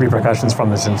repercussions from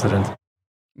this incident.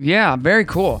 Yeah, very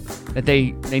cool that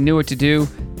they knew what to do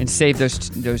and saved those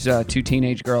two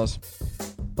teenage girls.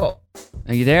 Cool.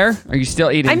 Are you there? Are you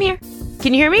still eating? I'm here.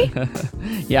 Can you hear me?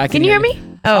 Yeah, I can. Can you hear me?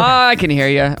 Oh, okay. I can hear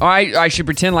you. Oh, I should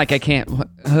pretend like I can't. What?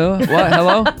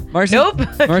 Hello? Marci? Nope.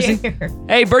 Marci?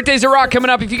 Hey, birthdays are rock coming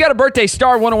up. If you got a birthday,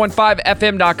 star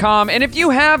 1015fm.com. And if you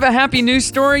have a happy news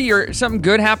story or something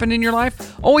good happened in your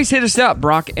life, always hit us up,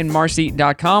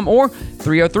 brockandmarci.com or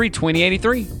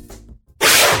 303-2083.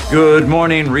 Good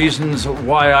morning, reasons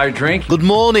why I drink. Good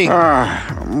morning.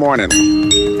 Morning.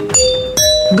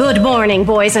 Good morning,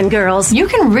 boys and girls. You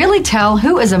can really tell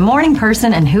who is a morning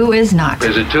person and who is not.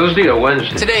 Is it Tuesday or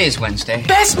Wednesday? Today is Wednesday.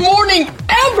 Best morning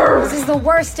ever! This is the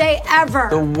worst day ever.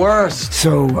 The worst.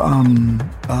 So,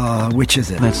 which is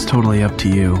it? That's totally up to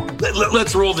you.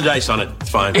 Let's roll the dice on it. It's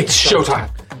fine. It's showtime.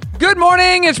 Good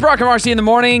morning. It's Brock and Marci in the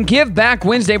morning. Give Back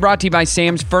Wednesday brought to you by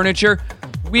Sam's Furniture.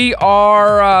 We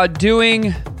are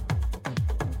doing...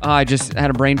 I just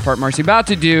had a brain fart, Marci. About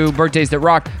to do Birthdays That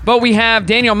Rock. But we have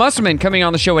Danielle Musselman coming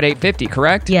on the show at 8:50,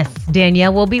 correct? Yes,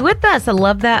 Danielle will be with us. I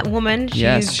love that woman.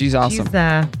 She's awesome.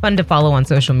 She's fun to follow on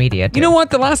social media, too. You know what?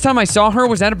 The last time I saw her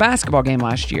was at a basketball game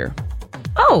last year.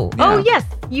 Oh, Yeah. yes.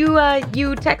 You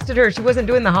texted her. She wasn't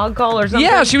doing the hog call or something?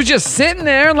 Yeah, she was just sitting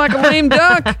there like a lame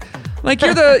duck. Like,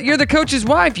 you're the coach's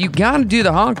wife. You got to do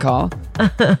the hog call.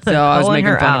 So I was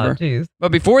making fun of her. Geez.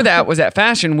 But before that was at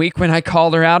Fashion Week when I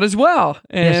called her out as well.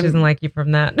 And Yeah, she doesn't like you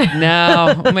from that.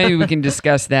 No, maybe we can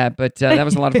discuss that, but that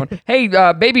was a lot of fun. Hey,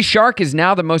 Baby Shark is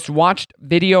now the most watched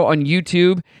video on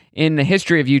YouTube in the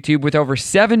history of YouTube with over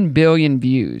 7 billion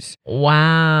views.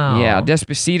 Wow. Yeah,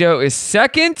 Despacito is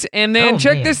second. And then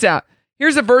check this out.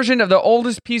 Here's a version of the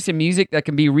oldest piece of music that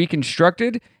can be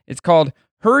reconstructed. It's called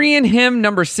Hurryin' Hymn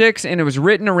Number 6, and it was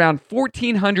written around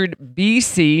 1400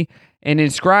 BC and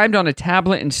inscribed on a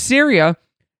tablet in Syria.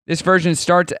 This version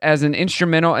starts as an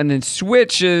instrumental and then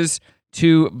switches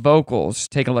to vocals.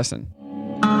 Take a listen.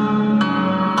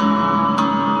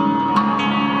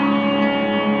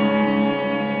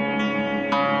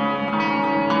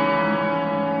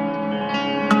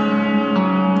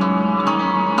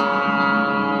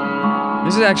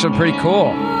 This is actually pretty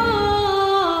cool.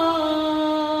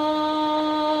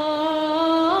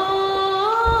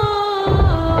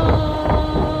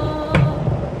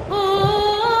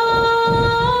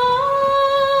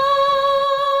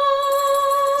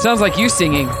 Sounds like you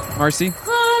singing, Marci.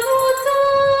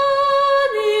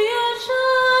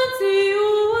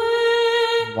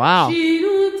 Wow.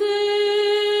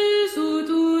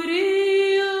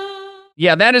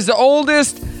 Yeah, that is the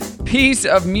oldest piece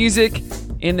of music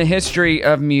in the history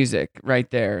of music right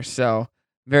there. So,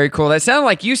 very cool. That sounded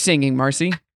like you singing,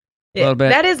 Marci. A little bit.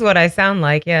 That is what I sound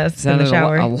like, yes, in the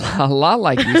shower. A lot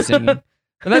like you singing. But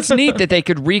that's neat that they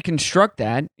could reconstruct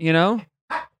that, you know?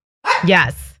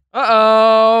 Yes.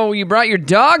 Uh-oh, you brought your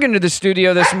dog into the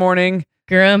studio this morning.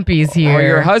 Grumpy's here. Or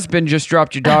your husband just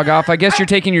dropped your dog off. I guess you're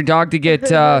taking your dog to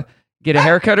get a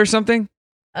haircut or something?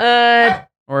 Or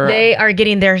they are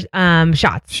getting their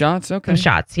shots. Shots? Okay. Some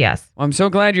shots, yes. Well, I'm so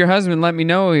glad your husband let me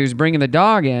know he was bringing the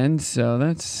dog in, so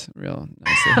that's real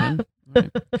nice of him.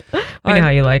 I know how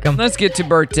you like them. Let's get to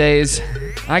birthdays.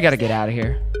 I got to get out of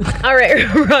here. All right,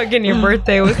 rocking your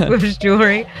birthday with Swift's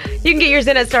jewelry. You can get yours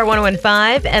in at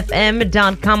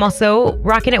star1015fm.com. Also,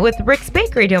 rocking it with Rick's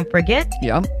Bakery, don't forget.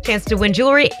 Yeah. Chance to win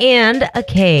jewelry and a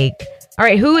cake. All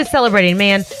right, who is celebrating,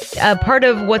 man? Part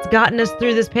of what's gotten us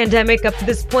through this pandemic up to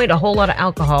this point, a whole lot of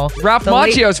alcohol. Ralph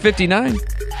Macchio's 59.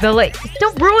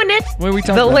 Don't ruin it. What are we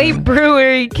talking The about? late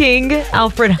brewery king,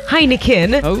 Alfred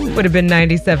Heineken, would have been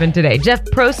 97 today. Jeff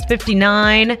Prost,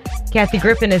 59. Kathy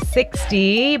Griffin is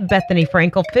 60. Bethany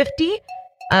Frankel, 50.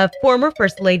 Former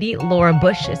First Lady Laura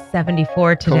Bush is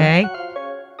 74 today.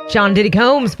 Sean Diddy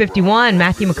Combs, 51.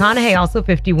 Matthew McConaughey, also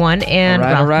 51. And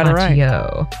Ralph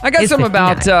Macchio. I got is something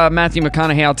 59. about Matthew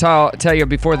McConaughey. I'll tell you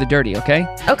before the dirty, okay?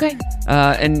 Okay.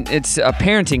 And it's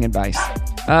parenting advice.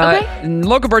 Okay.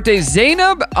 Local birthday,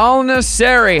 Zainab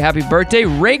Al-Nasseri. Happy birthday.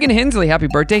 Reagan Hensley, happy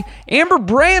birthday. Amber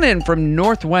Brannon from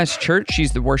Northwest Church.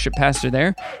 She's the worship pastor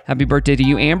there. Happy birthday to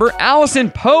you, Amber.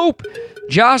 Allison Pope.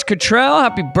 Josh Cottrell,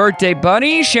 happy birthday,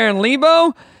 buddy. Sharon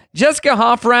Lebo. Jessica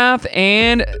Hoffrath.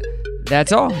 And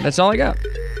that's all. That's all I got.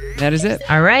 That is it.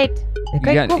 All right.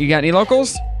 Okay, you got any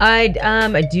locals? I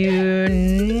do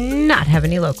not have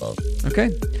any locals.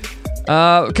 Okay.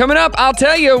 Coming up, I'll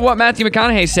tell you what Matthew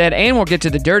McConaughey said, and we'll get to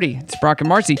the dirty. It's Brock and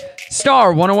Marci.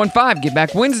 Star 1015. Get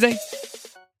back Wednesday.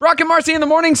 Brock and Marci in the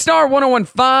morning. Star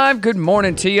 1015. Good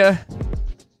morning to you.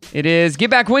 It is Get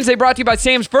Back Wednesday, brought to you by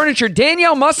Sam's Furniture.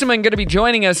 Danielle Musselman going to be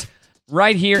joining us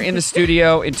right here in the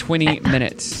studio in 20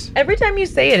 minutes. Every time you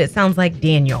say it, it sounds like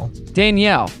Daniel.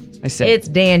 Danielle, I say. It's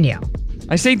Danielle.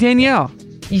 I say Danielle.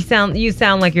 You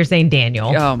sound like you're saying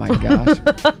Daniel. Oh my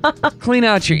gosh. Clean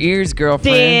out your ears,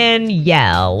 girlfriend.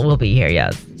 Danielle will be here,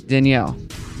 yes. Danielle.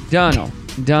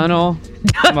 Dunnell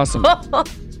Musselman.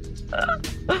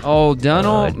 Oh,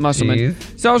 Dunnell Musselman.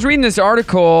 Geez. So I was reading this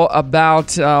article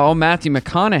about Matthew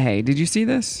McConaughey. Did you see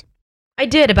this? I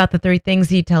did, about the 3 things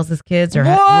he tells his kids or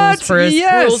What?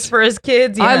 rules for his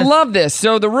kids. Yes. I love this.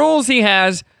 So the rules he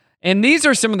has, and these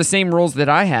are some of the same rules that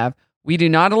I have. We do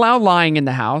not allow lying in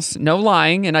the house. No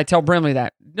lying. And I tell Brimley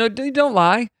that. No, don't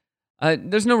lie.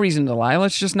 There's no reason to lie.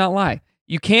 Let's just not lie.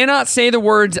 You cannot say the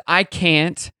words, I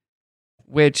can't,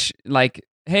 which like,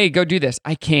 hey, go do this.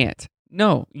 I can't.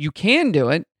 No, you can do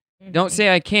it. Don't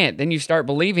say I can't. Then you start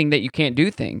believing that you can't do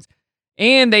things.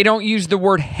 And they don't use the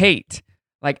word hate.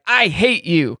 Like, I hate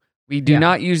you. We do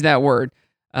not use that word.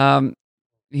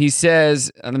 He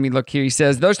says, let me look here. He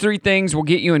says, those 3 things will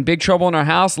get you in big trouble in our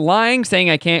house. Lying, saying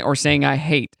I can't, or saying I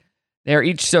hate. They're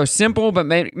each so simple, but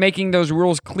making those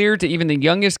rules clear to even the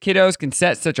youngest kiddos can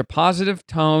set such a positive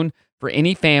tone for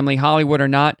any family, Hollywood or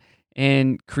not,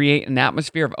 and create an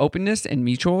atmosphere of openness and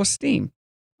mutual esteem.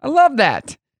 I love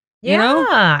that. Yeah. You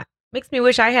know? Makes me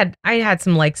wish I had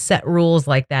some like set rules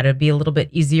like that. It'd be a little bit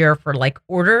easier for like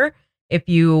order if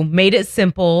you made it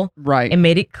simple, right, and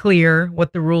made it clear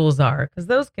what the rules are, because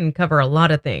those can cover a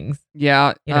lot of things.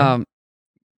 Yeah. You know?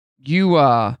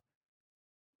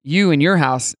 You in your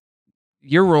house,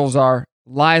 your rules are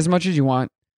lie as much as you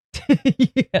want.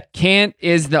 Can't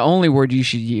is the only word you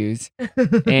should use,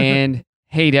 and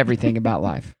hate everything about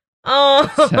life.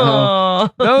 So,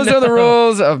 those are the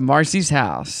rules of Marci's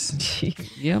house.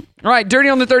 Yep. All right, Dirty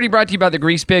on the 30 brought to you by the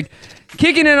Grease Pig.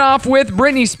 Kicking it off with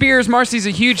Britney Spears. Marci's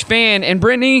a huge fan, and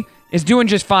Britney is doing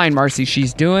just fine, Marci.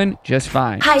 She's doing just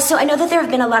fine. Hi, so I know that there have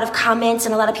been a lot of comments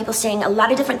and a lot of people saying a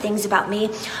lot of different things about me,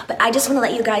 but I just want to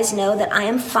let you guys know that I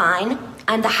am fine.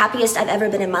 I'm the happiest I've ever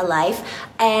been in my life,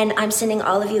 and I'm sending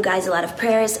all of you guys a lot of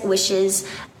prayers, wishes,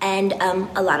 and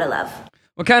a lot of love.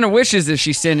 What kind of wishes is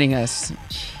she sending us?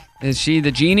 Is she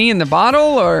the genie in the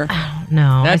bottle, or?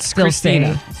 No, That's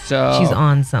Christina. So she's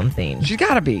on something. She's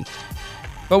got to be.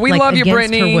 But we like love you,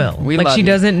 against Britney. Her will. We like love she you.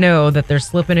 doesn't know that they're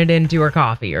slipping it into her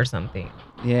coffee or something.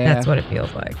 Yeah, that's what it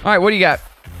feels like. All right, what do you got?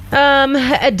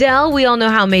 Adele, we all know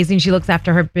how amazing she looks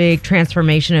after her big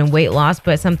transformation and weight loss,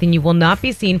 but something you will not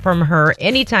be seeing from her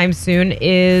anytime soon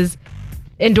is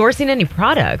endorsing any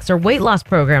products or weight loss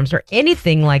programs or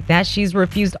anything like that. She's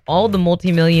refused all the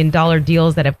multi-million-dollar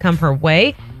deals that have come her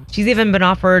way. She's even been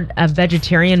offered a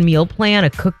vegetarian meal plan, a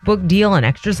cookbook deal, an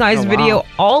exercise video,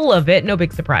 all of it. No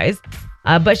big surprise.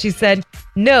 But she said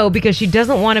no because she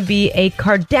doesn't want to be a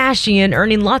Kardashian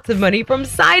earning lots of money from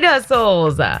side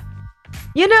hustles.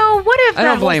 You know, what if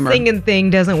that whole singing thing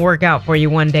doesn't work out for you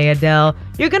one day, Adele?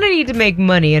 You're going to need to make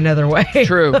money another way.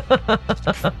 True.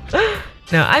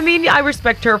 No, I mean, I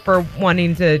respect her for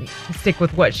wanting to stick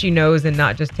with what she knows and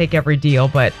not just take every deal,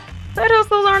 but side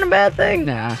hustles aren't a bad thing.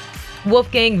 Nah.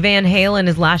 Wolfgang Van Halen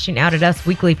is lashing out at Us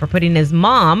Weekly for putting his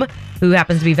mom, who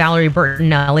happens to be Valerie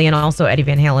Bertinelli and also Eddie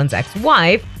Van Halen's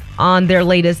ex-wife, on their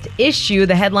latest issue.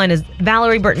 The headline is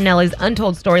Valerie Bertinelli's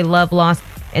Untold Story, Love, Loss,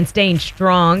 and Staying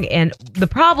Strong. And the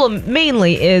problem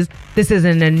mainly is this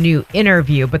isn't a new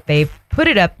interview, but they've put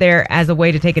it up there as a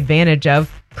way to take advantage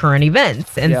of current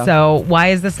events. And so why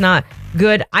is this not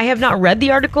good? I have not read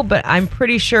the article, but I'm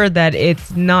pretty sure that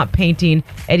it's not painting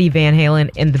Eddie Van Halen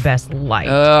in the best light.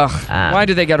 Why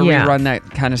do they got to rerun that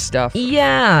kind of stuff?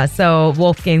 Yeah. So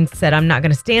Wolfgang said, I'm not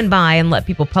going to stand by and let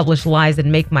people publish lies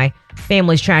and make my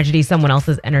family's tragedy someone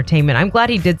else's entertainment. I'm glad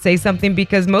he did say something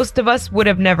because most of us would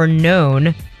have never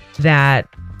known that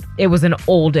it was an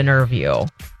old interview.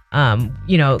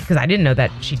 Because I didn't know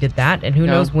that she did that. And who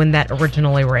knows when that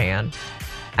originally ran.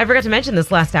 I forgot to mention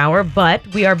this last hour, but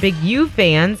we are big You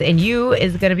fans, and You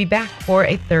is going to be back for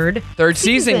a third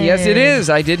season. Yes, it is.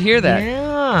 I did hear that.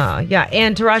 Yeah.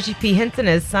 And Taraji P. Henson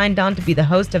is signed on to be the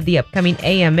host of the upcoming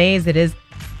AMAs. It is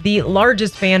the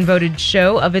largest fan-voted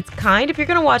show of its kind. If you're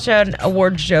going to watch an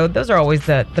award show, those are always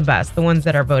the best, the ones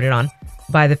that are voted on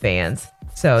by the fans.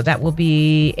 So that will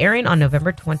be airing on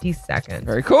November 22nd.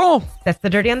 Very cool. That's the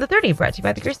Dirty on the 30, brought to you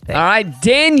by the Grease Pig. All right,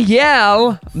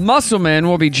 Danielle Musselman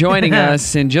will be joining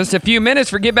us in just a few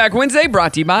minutes for Get Back Wednesday,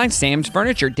 brought to you by Sam's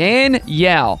Furniture.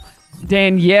 Danielle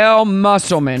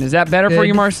Musselman. Is that better for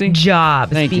you, Marci? Job.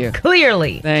 Thank you.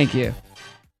 Clearly. Thank you.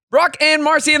 Brock and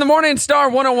Marci in the morning, Star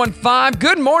 101.5.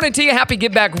 Good morning to you. Happy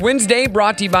Get Back Wednesday,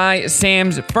 brought to you by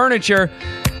Sam's Furniture.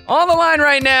 On the line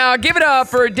right now, give it up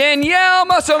for Danielle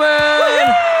Musselman.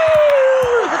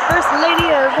 Woo-hoo! The first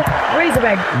lady of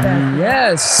Razorback.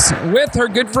 Yes, with her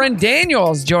good friend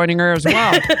Daniel's joining her as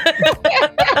well.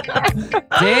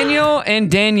 Daniel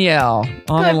and Danielle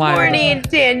on the line. Good morning,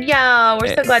 Danielle.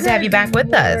 We're so glad to have you back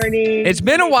with us. It's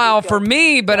been a while for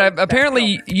me, but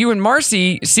apparently you and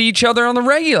Marci see each other on the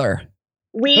regular.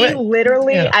 We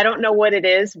literally, I don't know what it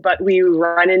is, but we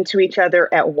run into each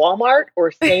other at Walmart or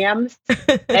Sam's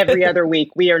every other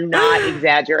week. We are not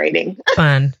exaggerating.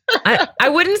 Fun. I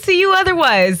wouldn't see you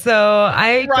otherwise, so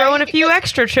I throw in a few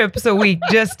extra trips a week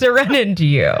just to run into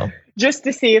you. Just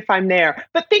to see if I'm there.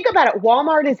 But think about it.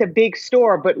 Walmart is a big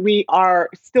store, but we are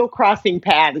still crossing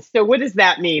paths. So what does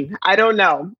that mean? I don't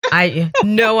know.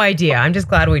 No idea. I'm just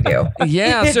glad we do.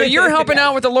 Yeah. So you're helping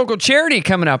out with a local charity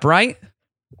coming up, right?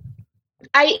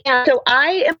 I am. So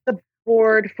I am the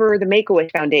board for the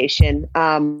Make-A-Wish Foundation.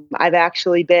 I've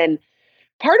actually been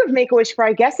part of Make-A-Wish for,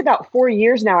 I guess, about 4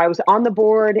 years now. I was on the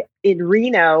board in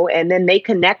Reno, and then they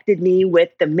connected me with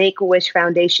the Make-A-Wish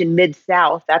Foundation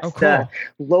Mid-South. That's the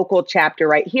local chapter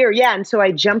right here. Yeah, and so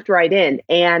I jumped right in.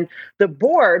 And the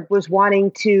board was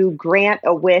wanting to grant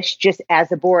a wish just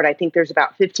as a board. I think there's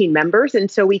about 15 members.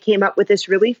 And so we came up with this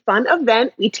really fun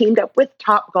event. We teamed up with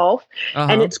Topgolf,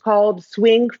 and it's called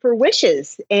Swing for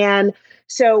Wishes. And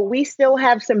so we still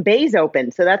have some bays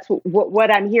open. So that's what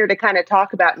I'm here to kind of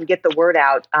talk about and get the word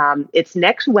out. It's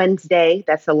next Wednesday.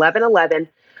 That's 11/11,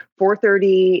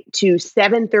 4:30 to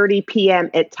 7:30 p.m.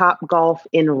 at Topgolf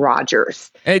in Rogers.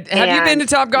 Have you been to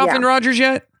Topgolf in Rogers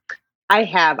yet? I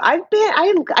have. I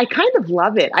kind of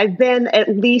love it. I've been at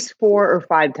least 4 or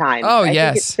 5 times. Oh, I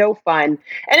think it's so fun.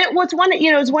 And it was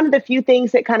one of the few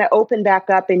things that kind of opened back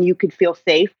up and you could feel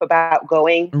safe about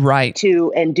going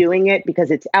to and doing it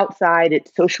because it's outside,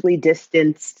 it's socially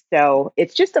distanced. So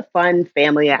it's just a fun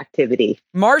family activity.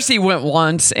 Marci went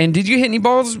once. And did you hit any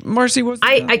balls, Marci?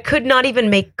 I could not even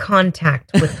make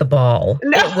contact with the ball.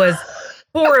 It was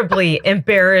horribly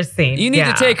embarrassing. You need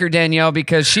to take her, Danielle,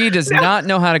 because she does not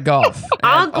know how to golf.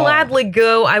 I'll gladly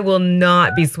go. I will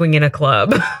not be swinging a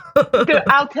club.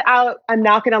 I'm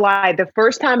not going to lie. The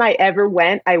first time I ever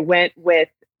went, I went with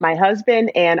my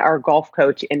husband and our golf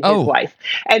coach and his wife.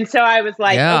 And so I was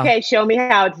like, okay, show me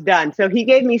how it's done. So he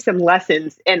gave me some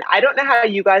lessons. And I don't know how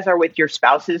you guys are with your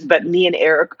spouses, but me and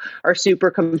Eric are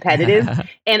super competitive.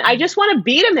 And I just want to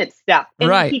beat him at stuff.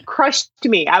 And he crushed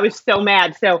me. I was so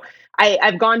mad. So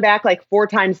I've gone back like 4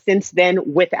 times since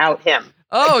then without him.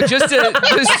 Oh, just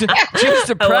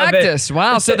to practice.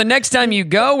 Wow. So the next time you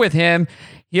go with him,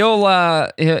 he'll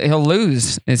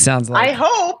lose, it sounds like. I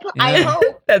hope. Yeah. I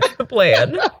hope. That's the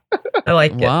plan. I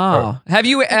like it. Wow. Have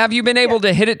you been able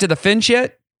to hit it to the fence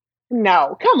yet?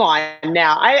 No, come on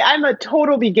now. I'm a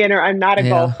total beginner. I'm not a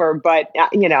golfer, but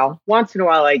once in a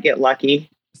while I get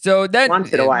lucky. So that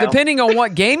once in a while. Depending on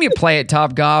what game you play at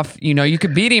Topgolf, you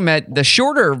could beat him at the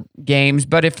shorter games,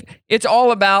 but if it's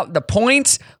all about the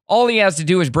points, all he has to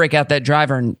do is break out that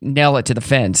driver and nail it to the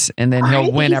fence, and then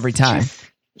he'll win every time.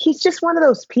 He's just one of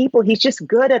those people. He's just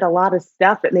good at a lot of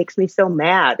stuff. It makes me so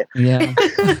mad. Yeah.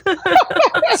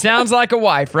 Sounds like a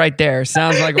wife right there.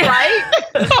 Sounds like a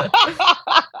wife.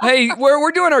 Right? Hey,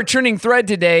 we're doing our trending thread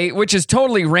today, which is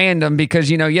totally random because,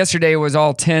 yesterday was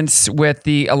all tense with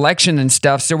the election and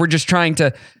stuff. So we're just trying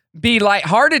to be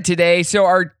lighthearted today. So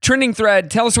our trending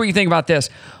thread, tell us what you think about this.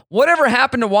 Whatever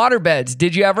happened to waterbeds?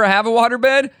 Did you ever have a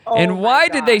waterbed? And why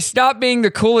did they stop being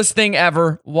the coolest thing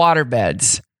ever?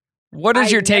 Waterbeds. What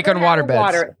is your take on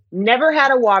waterbeds? Never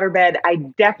had a waterbed. I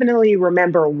definitely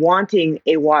remember wanting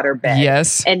a waterbed.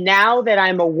 Yes. And now that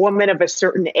I'm a woman of a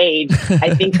certain age,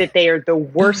 I think that they are the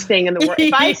worst thing in the world.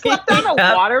 If I slept on a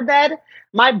waterbed,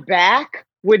 my back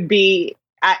would be,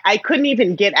 I couldn't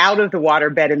even get out of the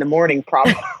waterbed in the morning,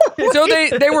 probably. So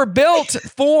they were built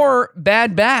for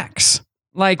bad backs.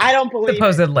 Like, I don't believe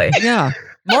supposedly. it. Yeah.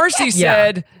 Marci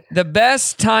said the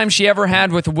best time she ever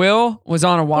had with Will was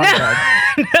on a waterbed.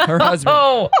 Her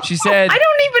husband. She said, I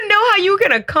don't even know how you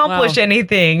can accomplish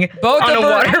anything on a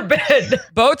waterbed.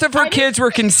 Both of her kids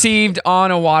were conceived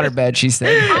on a waterbed, she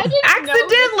said.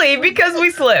 Accidentally, because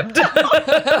we slipped.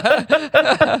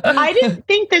 I didn't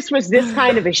think this was this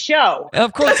kind of a show.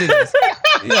 Of course it is.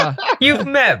 Yeah. You've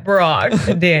met Brock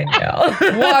and Danielle.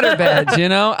 Waterbeds, you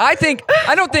know? I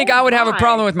don't think I would have a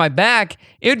problem with my back.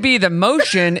 It would be the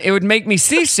motion. It would make me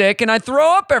seasick and I'd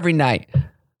throw up every night.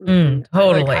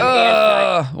 Totally. Wake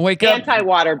up.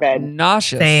 Anti-waterbed.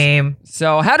 Nauseous. Same.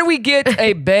 So how do we get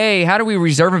a bay? How do we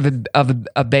reserve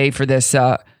a bay for this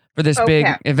big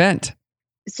event?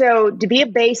 So to be a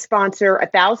bay sponsor,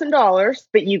 $1,000,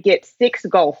 but you get 6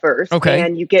 golfers,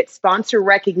 and you get sponsor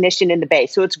recognition in the bay.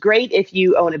 So it's great if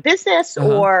you own a business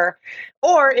or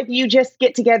if you just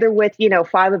get together with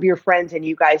 5 of your friends and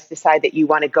you guys decide that you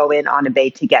want to go in on a bay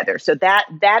together. So that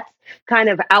kind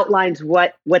of outlines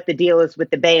what the deal is with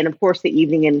the bay. And of course, the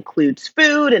evening includes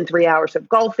food and 3 hours of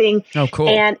golfing. Oh, cool.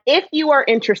 And if you are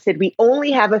interested, we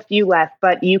only have a few left,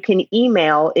 but you can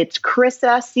email. It's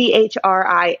Chrissa,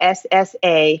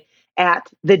 CHRISSA, at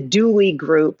the Dooley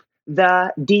Group,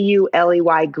 the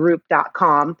DULEY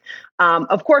group.com.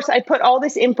 Of course, I put all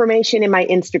this information in my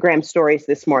Instagram stories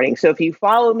this morning. So if you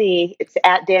follow me, it's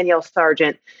at Danielle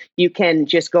Sargent. You can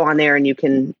just go on there and you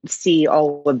can see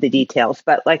all of the details.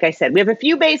 But like I said, we have a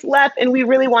few bays left and we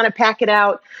really want to pack it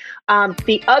out.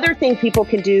 The other thing people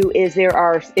can do is there's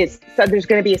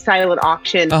going to be a silent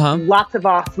auction, lots of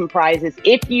awesome prizes.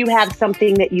 If you have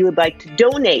something that you would like to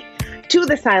donate to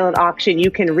the silent auction,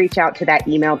 you can reach out to that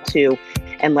email too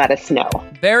and let us know.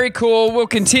 Very cool. We'll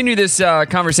continue this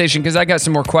conversation because I got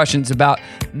some more questions about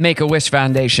Make-A-Wish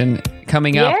Foundation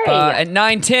coming up at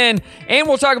 9:10. And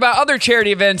we'll talk about other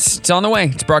charity events. It's on the way.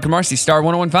 It's Brock and Marci, Star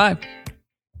 101.5.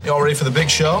 Y'all ready for the big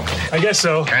show? I guess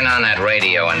so. Turn on that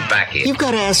radio and back it. You've got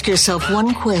to ask yourself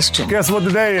one question. Guess what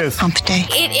the day is? Hump day.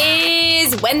 It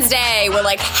is Wednesday. We're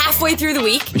like halfway through the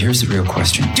week. But here's the real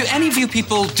question. Do any of you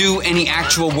people do any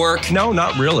actual work? No,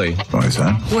 not really. Why is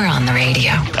that? We're on the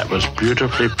radio. That was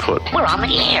beautifully put. We're on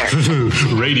the air.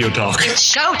 Radio talk.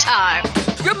 It's showtime.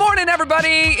 Good morning, everybody.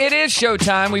 It is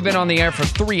showtime. We've been on the air for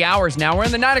 3 hours now. We're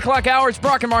in the 9 o'clock hour. It's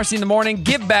Brock and Marci in the morning.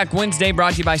 Give Back Wednesday,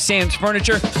 brought to you by Sam's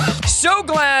Furniture. So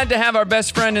glad to have our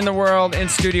best friend in the world in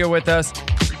studio with us,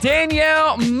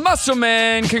 Danielle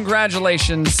Musselman.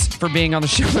 Congratulations for being on the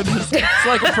show with us. It's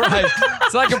like a prize.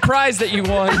 It's like a prize that you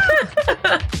won.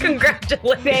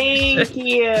 Congratulations. Thank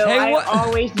you. I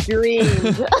always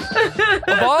dreamed.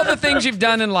 Of all the things you've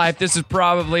done in life, this is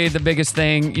probably the biggest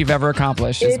thing you've ever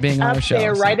accomplished, is being on the show.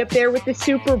 There, right up there with the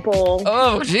Super Bowl.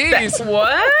 Oh, geez.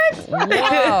 What?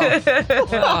 Wow.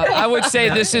 I would say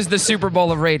this is the Super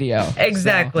Bowl of radio.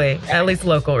 Exactly. So. At least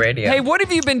local radio. Hey, what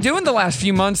have you been doing the last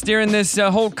few months during this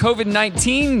whole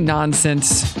COVID-19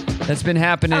 nonsense that's been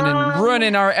happening and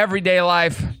ruining our everyday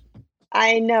life?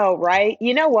 I know, right?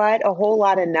 You know what? A whole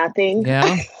lot of nothing.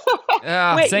 Yeah.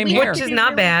 Same here. Which is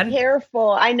not bad.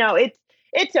 Careful. I know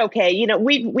it's okay. You know,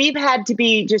 we've had to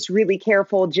be just really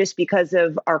careful just because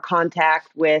of our contact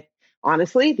with,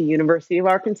 honestly, the University of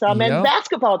Arkansas men's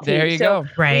basketball team. There you go.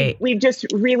 Right. We've just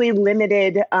really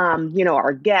limited,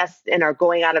 our guests and our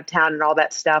going out of town and all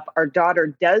that stuff. Our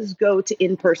daughter does go to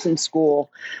in-person school,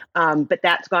 but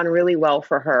that's gone really well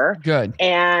for her. Good.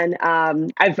 And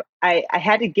I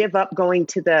had to give up going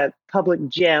to the public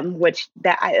gym, which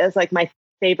that is like my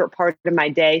favorite part of my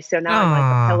day. So now I'm like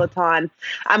a Peloton.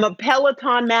 I'm a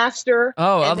Peloton master.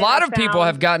 Oh, a lot of people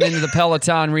have gotten into the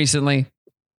Peloton recently.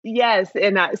 Yes,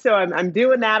 and so I'm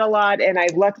doing that a lot, and I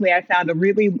found a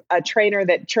trainer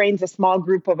that trains a small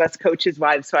group of us coaches'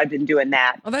 wives. So I've been doing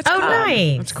that. Oh, that's cool.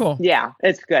 Nice. That's cool. Yeah,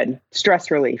 it's good.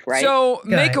 Stress relief, right? So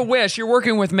Make-A-Wish, you're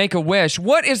working with Make-A-Wish.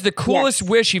 What is the coolest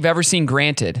wish you've ever seen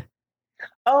granted?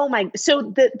 Oh my!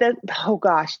 So oh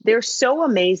gosh, they're so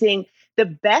amazing. The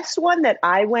best one that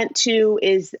I went to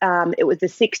is it was a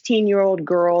 16-year-old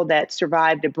girl that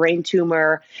survived a brain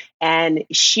tumor, and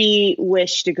she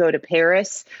wished to go to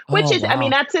Paris, which is, I mean,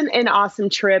 that's an awesome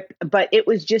trip, but it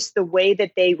was just the way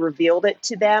that they revealed it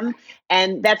to them.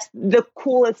 And that's the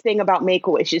coolest thing about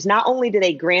Make-A-Wish is not only do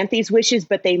they grant these wishes,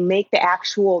 but they make the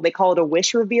actual, they call it a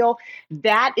wish reveal.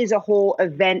 That is a whole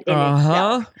event in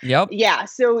itself. Yep. Yeah.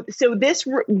 So this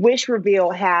wish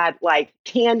reveal had like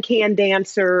can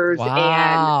dancers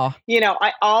and,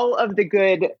 all of the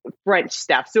good French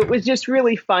stuff. So it was just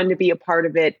really fun to be a part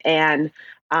of it. And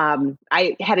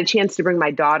I had a chance to bring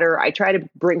my daughter. I try to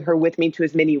bring her with me to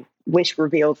as many wish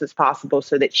reveals as possible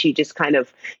so that she just kind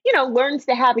of, learns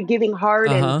to have a giving heart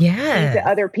and sees that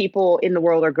other people in the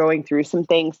world are going through some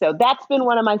things. So that's been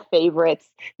one of my favorites.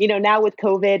 Now with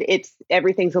COVID,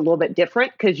 everything's a little bit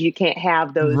different because you can't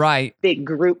have those big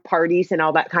group parties and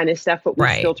all that kind of stuff, but we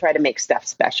still try to make stuff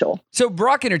special. So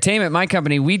Brock Entertainment, my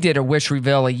company, we did a wish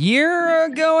reveal a year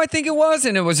ago, I think it was,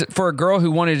 and it was for a girl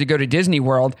who wanted to go to Disney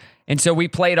World. And so we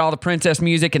played all the princess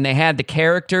music, and they had the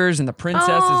characters and the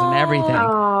princesses and everything.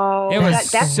 It was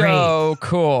so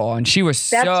cool, and she was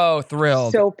so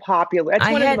thrilled. So popular. That's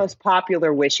one of the most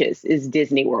popular wishes is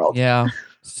Disney World. Yeah.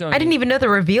 So I didn't even know the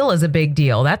reveal is a big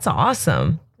deal. That's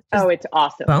awesome. It's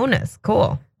awesome. Bonus.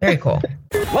 Cool. Very cool.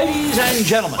 Ladies and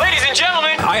gentlemen,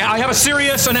 I have a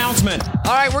serious announcement.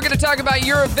 All right, we're going to talk about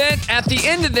your event at the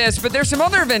end of this, but there's some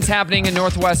other events happening in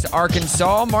Northwest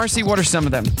Arkansas. Marci, what are some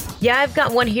of them? Yeah, I've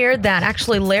got one here that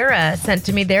actually Lara sent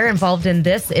to me. They're involved in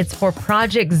this. It's for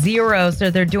Project Zero.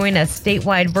 So they're doing a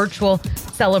statewide virtual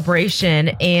celebration.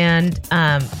 And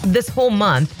this whole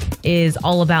month is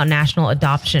all about National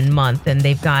Adoption Month. And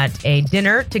they've got a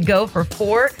dinner to go for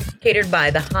 4 catered by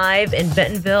the Hive in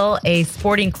Bentonville, a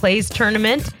sporting clays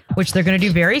tournament, which they're going to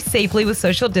do very safely with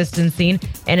social distancing,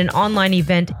 and an online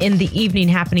event in the evening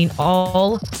happening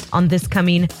all on this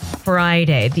coming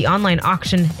Friday. The online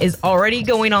auction is already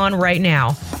going on right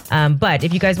now. But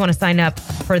if you guys want to sign up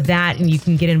for that and you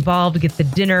can get involved, get the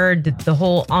dinner, the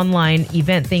whole online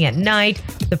event thing at night,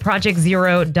 the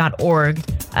projectzero.org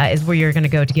is where you're going to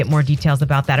go to get more details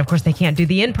about that. Of course, they can't do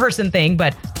the in-person thing,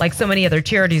 but like so many other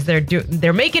charities,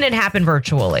 they're making it happen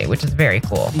virtually, which is very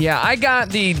cool. Yeah, I got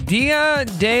the Dia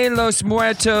de los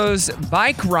Muertos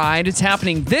bike ride. It's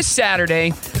happening this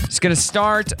Saturday. It's going to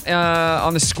start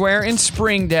on the square in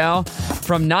Springdale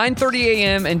from 9:30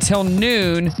 a.m. until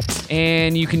noon,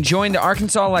 and you can join the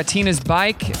Arkansas Latinas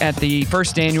bike at the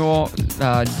first annual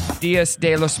Dias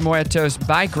de los Muertos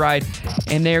bike ride,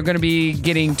 and they're going to be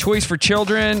getting toys for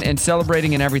children and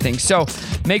celebrating and everything. So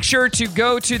make sure to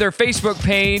go to their Facebook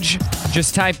page.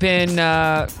 Just type in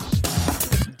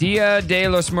Dia de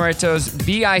los Muertos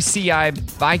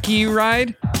BICI bikey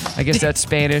ride. I guess that's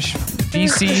Spanish.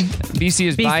 BC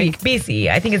is bike. BC.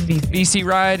 I think it's BC. BC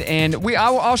ride, and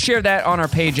I'll share that on our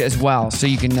page as well, so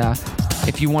you can.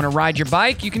 If you want to ride your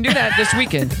bike, you can do that this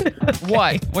weekend.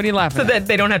 What? What are you laughing at? So that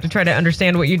they don't have to try to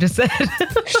understand what you just said.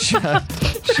 Shut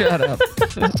up.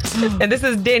 And this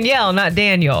is Danielle, not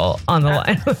Daniel, on the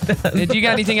line. Do you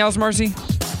got anything else, Marci?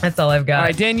 That's all I've got. All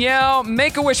right, Danielle,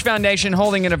 Make-A-Wish Foundation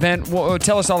holding an event.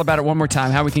 Tell us all about it one more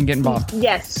time, how we can get involved.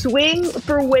 Yes, Swing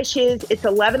for Wishes. It's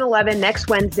 11/11 next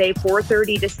Wednesday,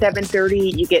 4:30 to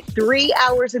 7:30. You get 3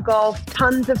 hours of golf,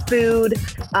 tons of food.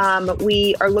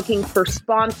 We are looking for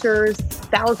sponsors.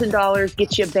 $1,000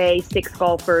 gets you a bay, 6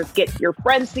 golfers. Get your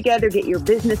friends together, get your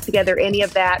business together, any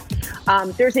of that.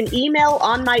 There's an email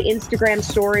on my Instagram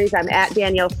stories. I'm at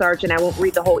Danielle Sargent. I won't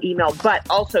read the whole email, but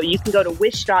also you can go to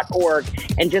wish.org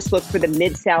and just look for the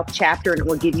Mid-South chapter, and it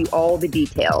will give you all the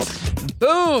details.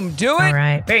 Boom. Do it. All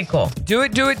right. Very cool. Do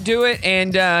it,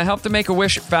 and help the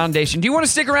Make-A-Wish Foundation. Do you want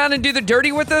to stick around and do the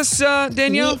dirty with us,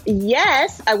 Danielle?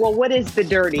 Yes. Well, what is the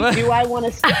dirty? Do I want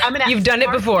to You've done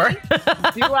it before.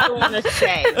 Do I want to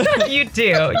say? You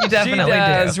do. You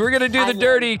definitely do. We're going to do the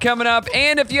dirty coming up.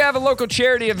 And if you have a local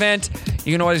charity event,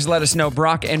 you can always let us know.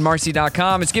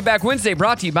 BrockandMarci.com. It's Get Back Wednesday,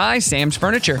 brought to you by Sam's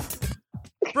Furniture.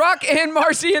 Brock and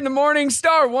Marci in the morning,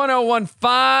 Star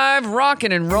 101.5,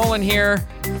 rocking and rolling here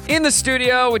in the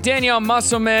studio with Danielle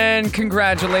Musselman.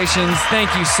 Congratulations.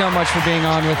 Thank you so much for being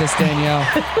on with us, Danielle.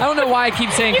 I don't know why I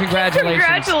keep saying congratulations.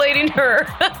 Congratulating her.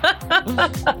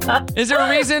 Is there a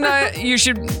reason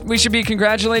we should be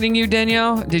congratulating you,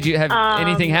 Danielle? Did you have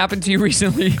anything happen to you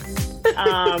recently?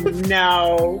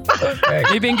 No.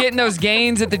 You've been getting those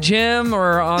gains at the gym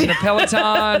or on the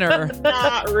Peloton or?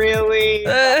 Not really.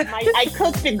 I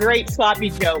cooked a great sloppy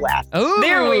Joe last. Oh,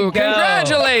 there we go.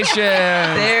 Congratulations.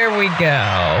 There we go.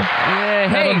 Yeah,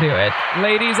 That'll do it.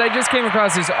 Ladies, I just came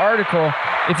across this article.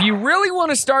 If you really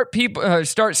want to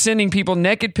start sending people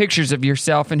naked pictures of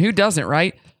yourself, and who doesn't,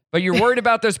 right? but you're worried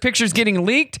about those pictures getting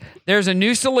leaked, there's a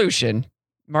new solution.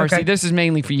 Marci, this is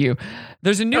mainly for you.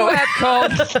 There's a new app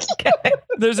called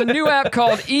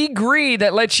eGree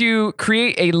that lets you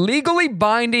create a legally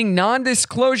binding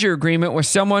non-disclosure agreement with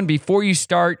someone before you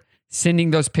start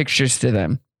sending those pictures to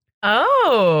them.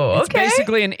 Oh, It's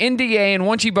basically an NDA, and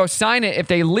once you both sign it, if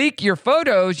they leak your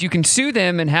photos, you can sue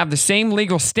them and have the same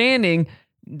legal standing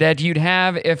that you'd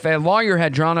have if a lawyer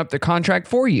had drawn up the contract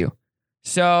for you.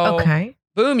 So,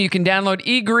 boom, you can download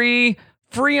eGree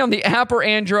free on the app or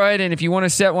Android, and if you want to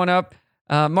set one up,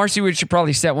 Marci, we should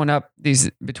probably set one up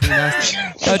between us.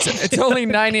 It's only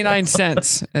 99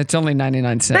 cents. It's only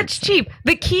 99 cents. That's cheap.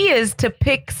 The key is to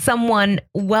pick someone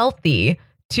wealthy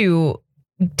to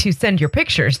send your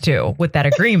pictures to with that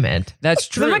agreement. That's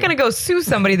true. I'm not going to go sue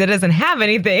somebody that doesn't have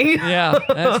anything. Yeah,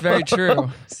 that's very true.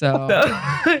 So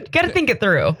got to think it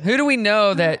through. Who do we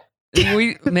know that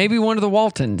maybe one of the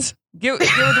Waltons? Give it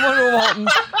to one of the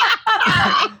Waltons.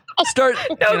 Start.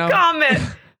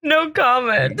 No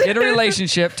comment. Get a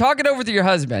relationship. Talk it over with your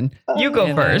husband. You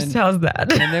go first. How's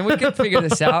that? And then we can figure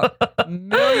this out.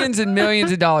 Millions and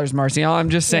millions of dollars, Marci.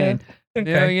 I'm just saying. Yeah.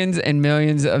 Millions and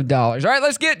millions of dollars. All right,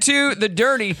 let's get to the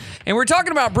dirty. And we're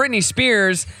talking about Britney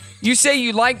Spears. You say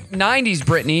you like 90s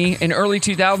Britney and early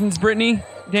 2000s Britney,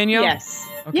 Danielle? Yes.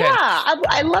 Okay. Yeah,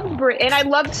 I loved Britney, and I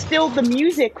loved still the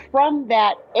music from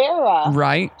that era.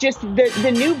 Right. Just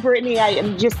the new Britney, I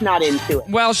am just not into it.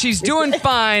 Well, she's doing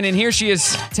fine, and here she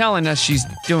is telling us she's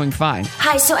doing fine.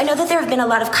 Hi, so I know that there have been a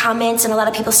lot of comments and a lot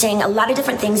of people saying a lot of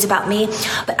different things about me,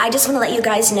 but I just want to let you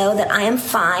guys know that I am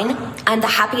fine. I'm the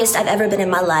happiest I've ever been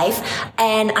in my life,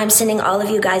 and I'm sending all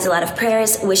of you guys a lot of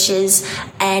prayers, wishes,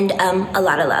 and a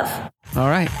lot of love. All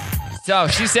right. So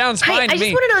she sounds fine to me. I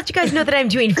just want to let you guys know that I'm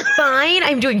doing fine.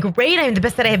 I'm doing great. I'm the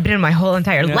best that I have been in my whole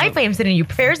entire life. I am sending you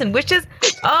prayers and wishes.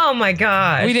 Oh my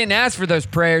God. We didn't ask for those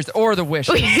prayers or the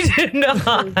wishes. We did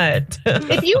not.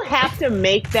 If you have to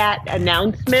make that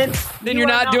announcement, then you're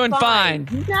not doing fine.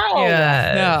 No.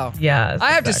 Yes. No. Yes.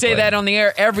 I have to say that on the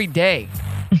air every day.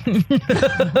 It's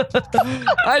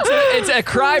a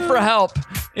cry for help.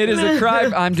 It is a cry.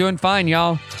 I'm doing fine,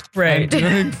 y'all. Right. I'm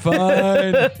doing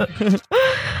fine.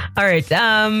 All right.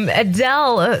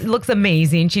 Adele looks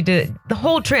amazing. She did the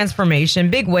whole transformation,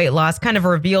 big weight loss, kind of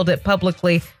revealed it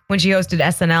publicly when she hosted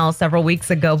SNL several weeks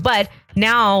ago. But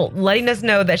now letting us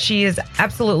know that she is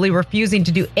absolutely refusing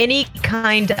to do any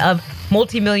kind of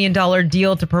multi-million-dollar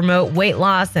deal to promote weight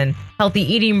loss and healthy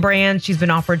eating brands. She's been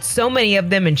offered so many of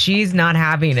them and she's not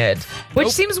having it, which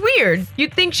seems weird.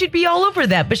 You'd think she'd be all over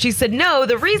that. But she said no.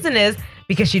 The reason is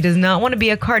because she does not want to be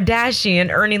a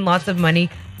Kardashian earning lots of money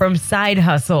from side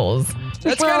hustles.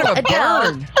 That's kind of a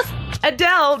burn.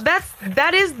 Adele,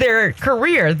 that is their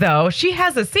career, though. She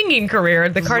has a singing career.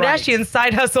 The Kardashians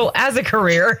side hustle as a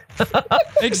career.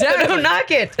 Exactly. So don't knock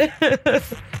it.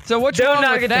 So what's wrong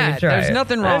with that? There's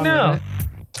nothing wrong with it.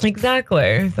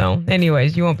 Exactly. So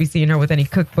anyways, you won't be seeing her with any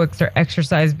cookbooks or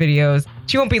exercise videos.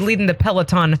 She won't be leading the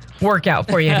Peloton workout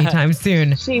for you anytime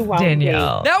soon. She won't.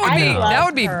 Danielle. That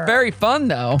would be very fun,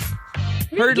 though.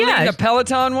 Her leading the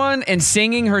Peloton one and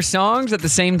singing her songs at the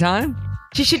same time.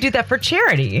 She should do that for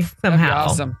charity somehow. That'd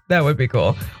be awesome. That would be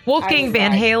cool. Wolfgang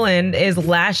Van Halen is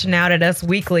lashing out at Us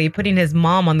Weekly, putting his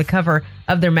mom on the cover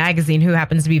of their magazine, who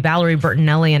happens to be Valerie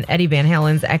Bertinelli and Eddie Van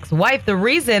Halen's ex-wife.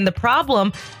 The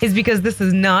problem is because this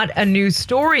is not a new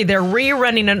story. They're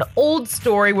rerunning an old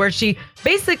story where she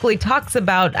basically talks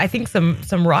about, I think,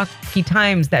 some rocky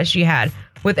times that she had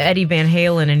with Eddie Van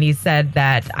Halen, and he said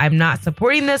that I'm not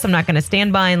supporting this. I'm not going to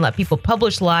stand by and let people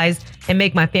publish lies and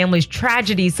make my family's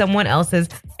tragedy someone else's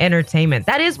entertainment.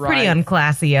 That is pretty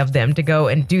unclassy of them to go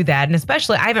and do that. And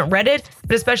especially, I haven't read it,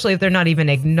 but especially if they're not even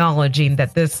acknowledging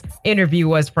that this interview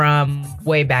was from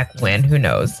way back when. Who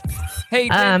knows? Hey,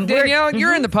 Danielle,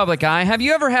 you're in the public eye. Have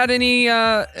you ever had any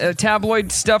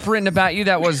tabloid stuff written about you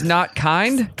that was not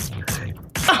kind?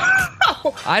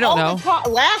 I don't know.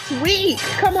 Last week.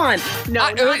 Come on.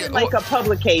 No, not in like a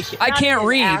publication. I can't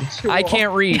read. I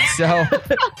can't read. So look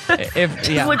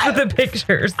at the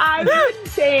pictures. I wouldn't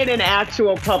say in an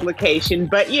actual publication,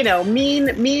 but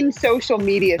mean social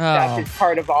media stuff is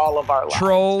part of all of our lives.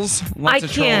 Trolls. Lots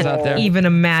of trolls out there. I can't even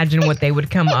imagine what they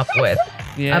would come up with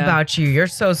about you. You're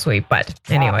so sweet, but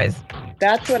anyways.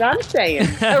 That's what I'm saying.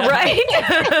 Right?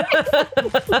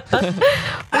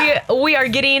 we are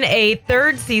getting a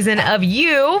third season of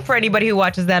You for anybody who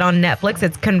watches that on Netflix.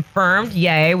 It's confirmed.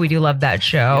 Yay. We do love that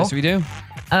show. Yes, we do.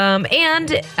 And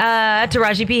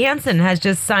Taraji P. Henson has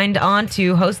just signed on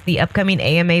to host the upcoming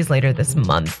AMAs later this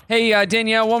month. Hey,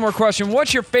 Danielle, one more question.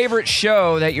 What's your favorite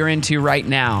show that you're into right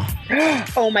now?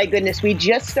 Oh, my goodness. We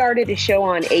just started a show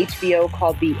on HBO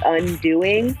called The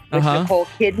Undoing with Nicole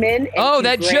Kidman. And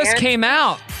that Grant. Just came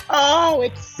out. Oh,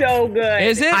 it's so good.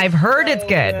 Is it? I've heard it's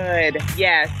good.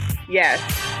 Yes.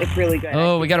 It's really good.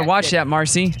 Oh, we got to watch that,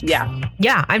 Marci.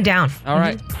 Yeah, I'm down. All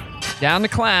right. Down the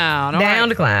clown. Down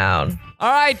the clown.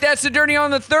 All right, that's the Dirty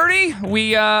on the 30.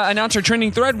 We announce our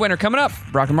trending thread winner coming up.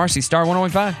 Brock and Marci, Star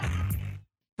 101.5.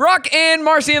 Brock and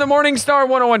Marci in the morning, Star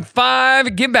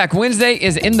 101.5. Give Back Wednesday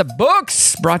is in the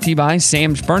books. Brought to you by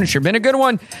Sam's Furniture. Been a good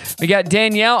one. We got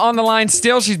Danielle on the line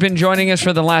still. She's been joining us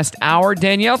for the last hour.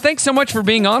 Danielle, thanks so much for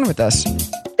being on with us.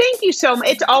 Thank you so much.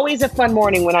 It's always a fun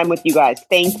morning when I'm with you guys.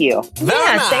 Thank you.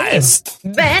 Very nice.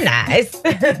 Very nice.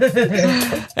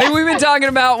 Hey, we've been talking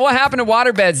about what happened to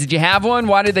waterbeds. Did you have one?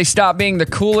 Why did they stop being the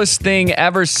coolest thing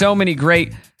ever? So many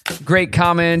great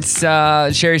comments.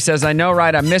 Sherry says, I know,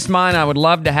 right? I missed mine. I would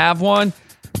love to have one.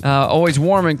 Always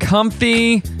warm and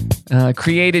comfy.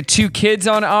 Created 2 kids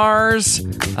on ours.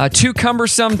 Too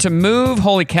cumbersome to move.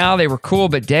 Holy cow, they were cool,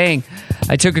 but dang.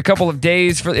 It took a couple of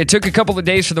days for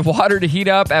the water to heat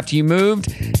up after you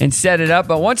moved and set it up.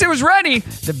 But once it was ready,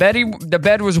 the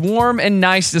bed was warm and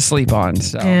nice to sleep on.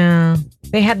 So yeah,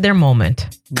 they had their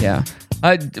moment. Yeah.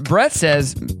 Brett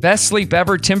says, best sleep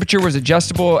ever. Temperature was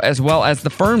adjustable as well as the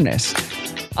firmness.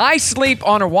 I sleep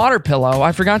on a water pillow.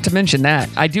 I forgot to mention that.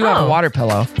 I do have a water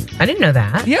pillow. I didn't know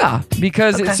that. Yeah,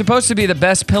 because it's supposed to be the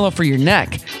best pillow for your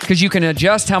neck because you can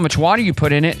adjust how much water you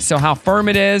put in it, so how firm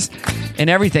it is and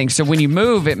everything. So when you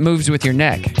move, it moves with your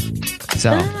neck.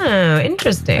 So,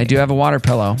 interesting. I do have a water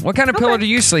pillow. What kind of pillow do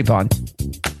you sleep on?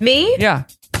 Me? Yeah.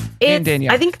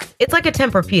 I think it's like a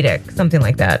Tempur-Pedic, something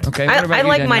like that. Okay. I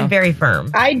like mine very firm.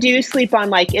 I do sleep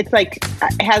on it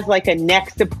has like a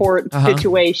neck support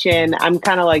situation. I'm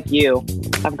kind of like you.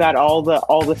 I've got all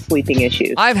the sleeping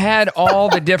issues. I've had all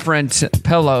the different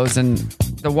pillows, and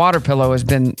the water pillow has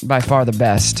been by far the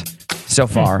best so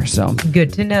far. So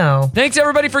good to know. Thanks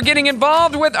everybody for getting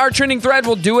involved with our trending thread.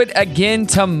 We'll do it again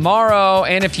tomorrow.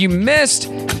 And if you missed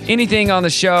anything on the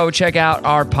show, check out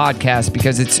our podcast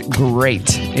because it's great.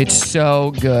 It's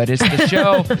so good. It's the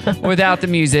show without the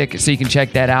music, so you can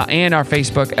check that out, and our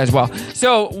Facebook as well.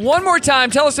 So one more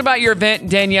time, tell us about your event,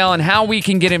 Danielle, and how we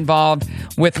can get involved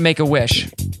with Make-A-Wish.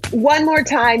 One more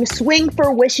time, Swing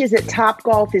for Wishes at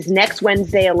Topgolf is next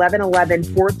Wednesday, 11/11,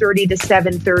 4:30 to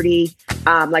 7:30.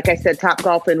 Like I said,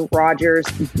 Topgolf in Rogers.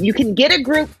 You can get a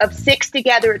group of 6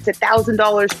 together. It's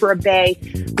 $1,000 for a bay.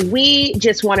 We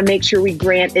just want to make sure we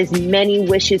grant as many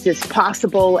wishes as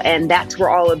possible, and that's where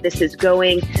all of this is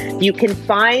going. You can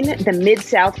find the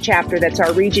Mid-South chapter, that's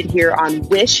our region here, on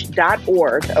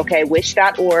wish.org. Okay,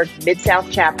 wish.org, Mid-South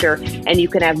chapter, and you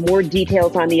can have more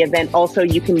details on the event. Also,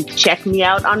 you can check me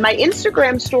out on my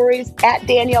Instagram stories at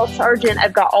Danielle Sargent.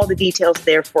 I've got all the details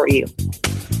there for you.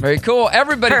 Very cool.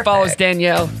 Everybody follows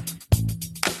Danielle.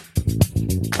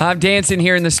 I'm dancing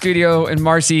here in the studio, and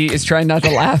Marci is trying not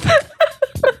to laugh.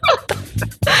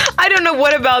 I don't know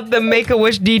what about the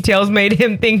Make-A-Wish details made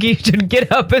him think he should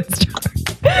get up and start.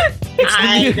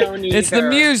 I don't either. It's the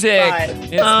music.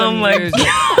 My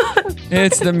God.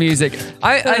 It's the music.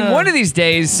 One of these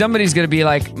days, somebody's going to be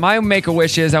like, my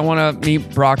Make-A-Wish is I want to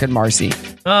meet Brock and Marci.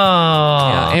 Oh.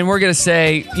 Yeah, and we're going to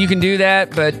say, you can do that,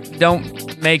 but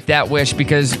don't make that wish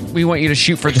because we want you to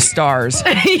shoot for the stars.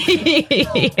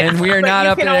 And we are not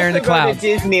up there in the clouds.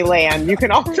 You can also go to Disneyland. You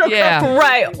can also go.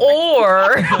 Right.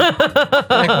 Or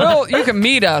well, you can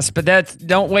meet us, but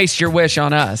don't waste your wish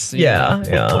on us. Yeah.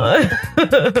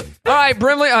 All right,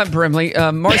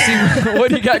 Marci, what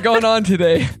do you got going on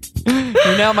today?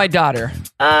 You're now my daughter.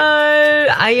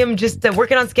 I am just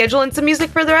working on scheduling some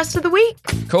music for the rest of the week.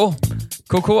 Cool.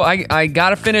 I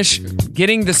got to finish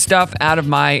getting the stuff out of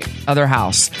my other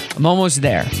house. I'm almost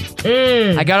there.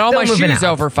 I got all my shoes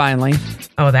over finally.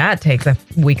 Oh, that takes a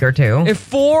week or two.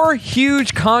 4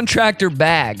 huge contractor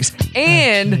bags.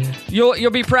 And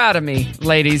you'll be proud of me,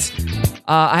 ladies.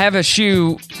 I have a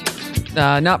shoe,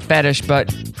 not fetish,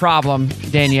 but problem,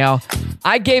 Danielle.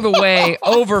 I gave away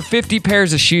over 50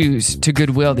 pairs of shoes to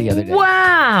Goodwill the other day.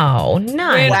 Wow.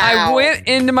 Nice. And I went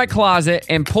into my closet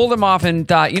and pulled them off and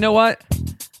thought, you know what?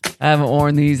 I haven't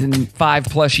worn these in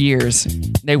 5+ years.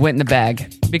 They went in the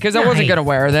bag because I wasn't going to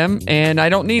wear them and I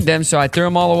don't need them. So I threw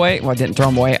them all away. Well, I didn't throw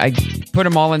them away. I put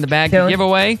them all in the bag to give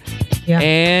away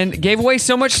and gave away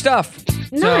so much stuff.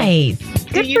 Nice.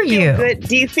 Good for you. Good?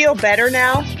 Do you feel better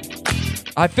now?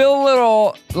 I feel a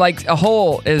little like a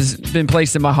hole has been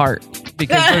placed in my heart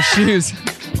because those shoes.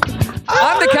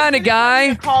 I'm the kind of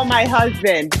guy. Call my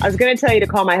husband. I was going to tell you to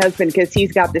call my husband because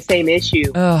he's got the same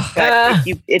issue. But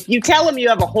if you tell him you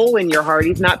have a hole in your heart,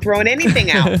 he's not throwing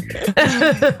anything out.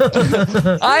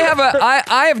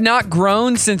 I have not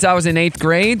grown since I was in 8th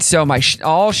grade, so my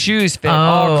all shoes fit,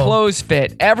 all clothes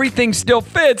fit, everything still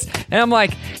fits, and I'm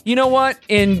like, you know what?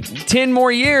 In 10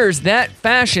 more years, that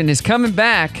fashion is coming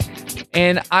back,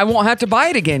 and I won't have to buy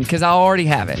it again because I already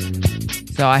have it.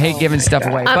 So I hate giving stuff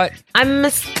away. But I'm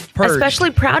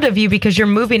especially proud of you because you're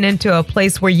moving into a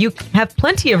place where you have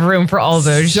plenty of room for all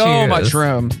those shoes. So much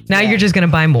room. Now you're just going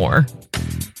to buy more.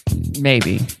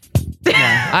 Maybe. No,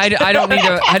 I don't need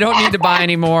to. I don't need to buy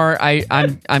any more.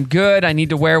 I'm good. I need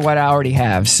to wear what I already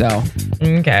have. So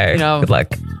okay. Good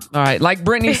luck. All right. Like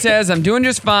Brittany says, I'm doing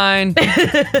just fine.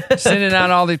 Sending out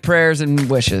all these prayers and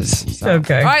wishes. So.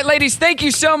 Okay. All right, ladies. Thank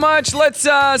you so much. Let's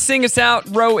sing us out.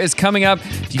 Ro is coming up.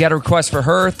 If you got a request for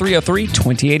her,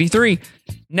 303-2083.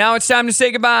 Now it's time to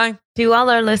say goodbye to all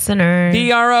our listeners.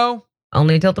 PRO.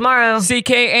 Only till tomorrow.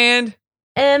 CK and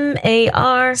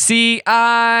MARCI.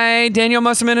 Daniel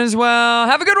Musselman as well.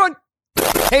 Have a good one.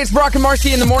 Hey, it's Brock and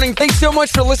Marci in the morning. Thanks so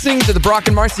much for listening to the Brock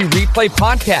and Marci Replay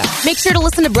Podcast. Make sure to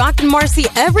listen to Brock and Marci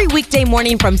every weekday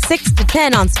morning from 6 to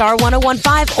 10 on Star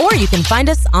 101.5, or you can find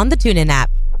us on the TuneIn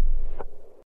app.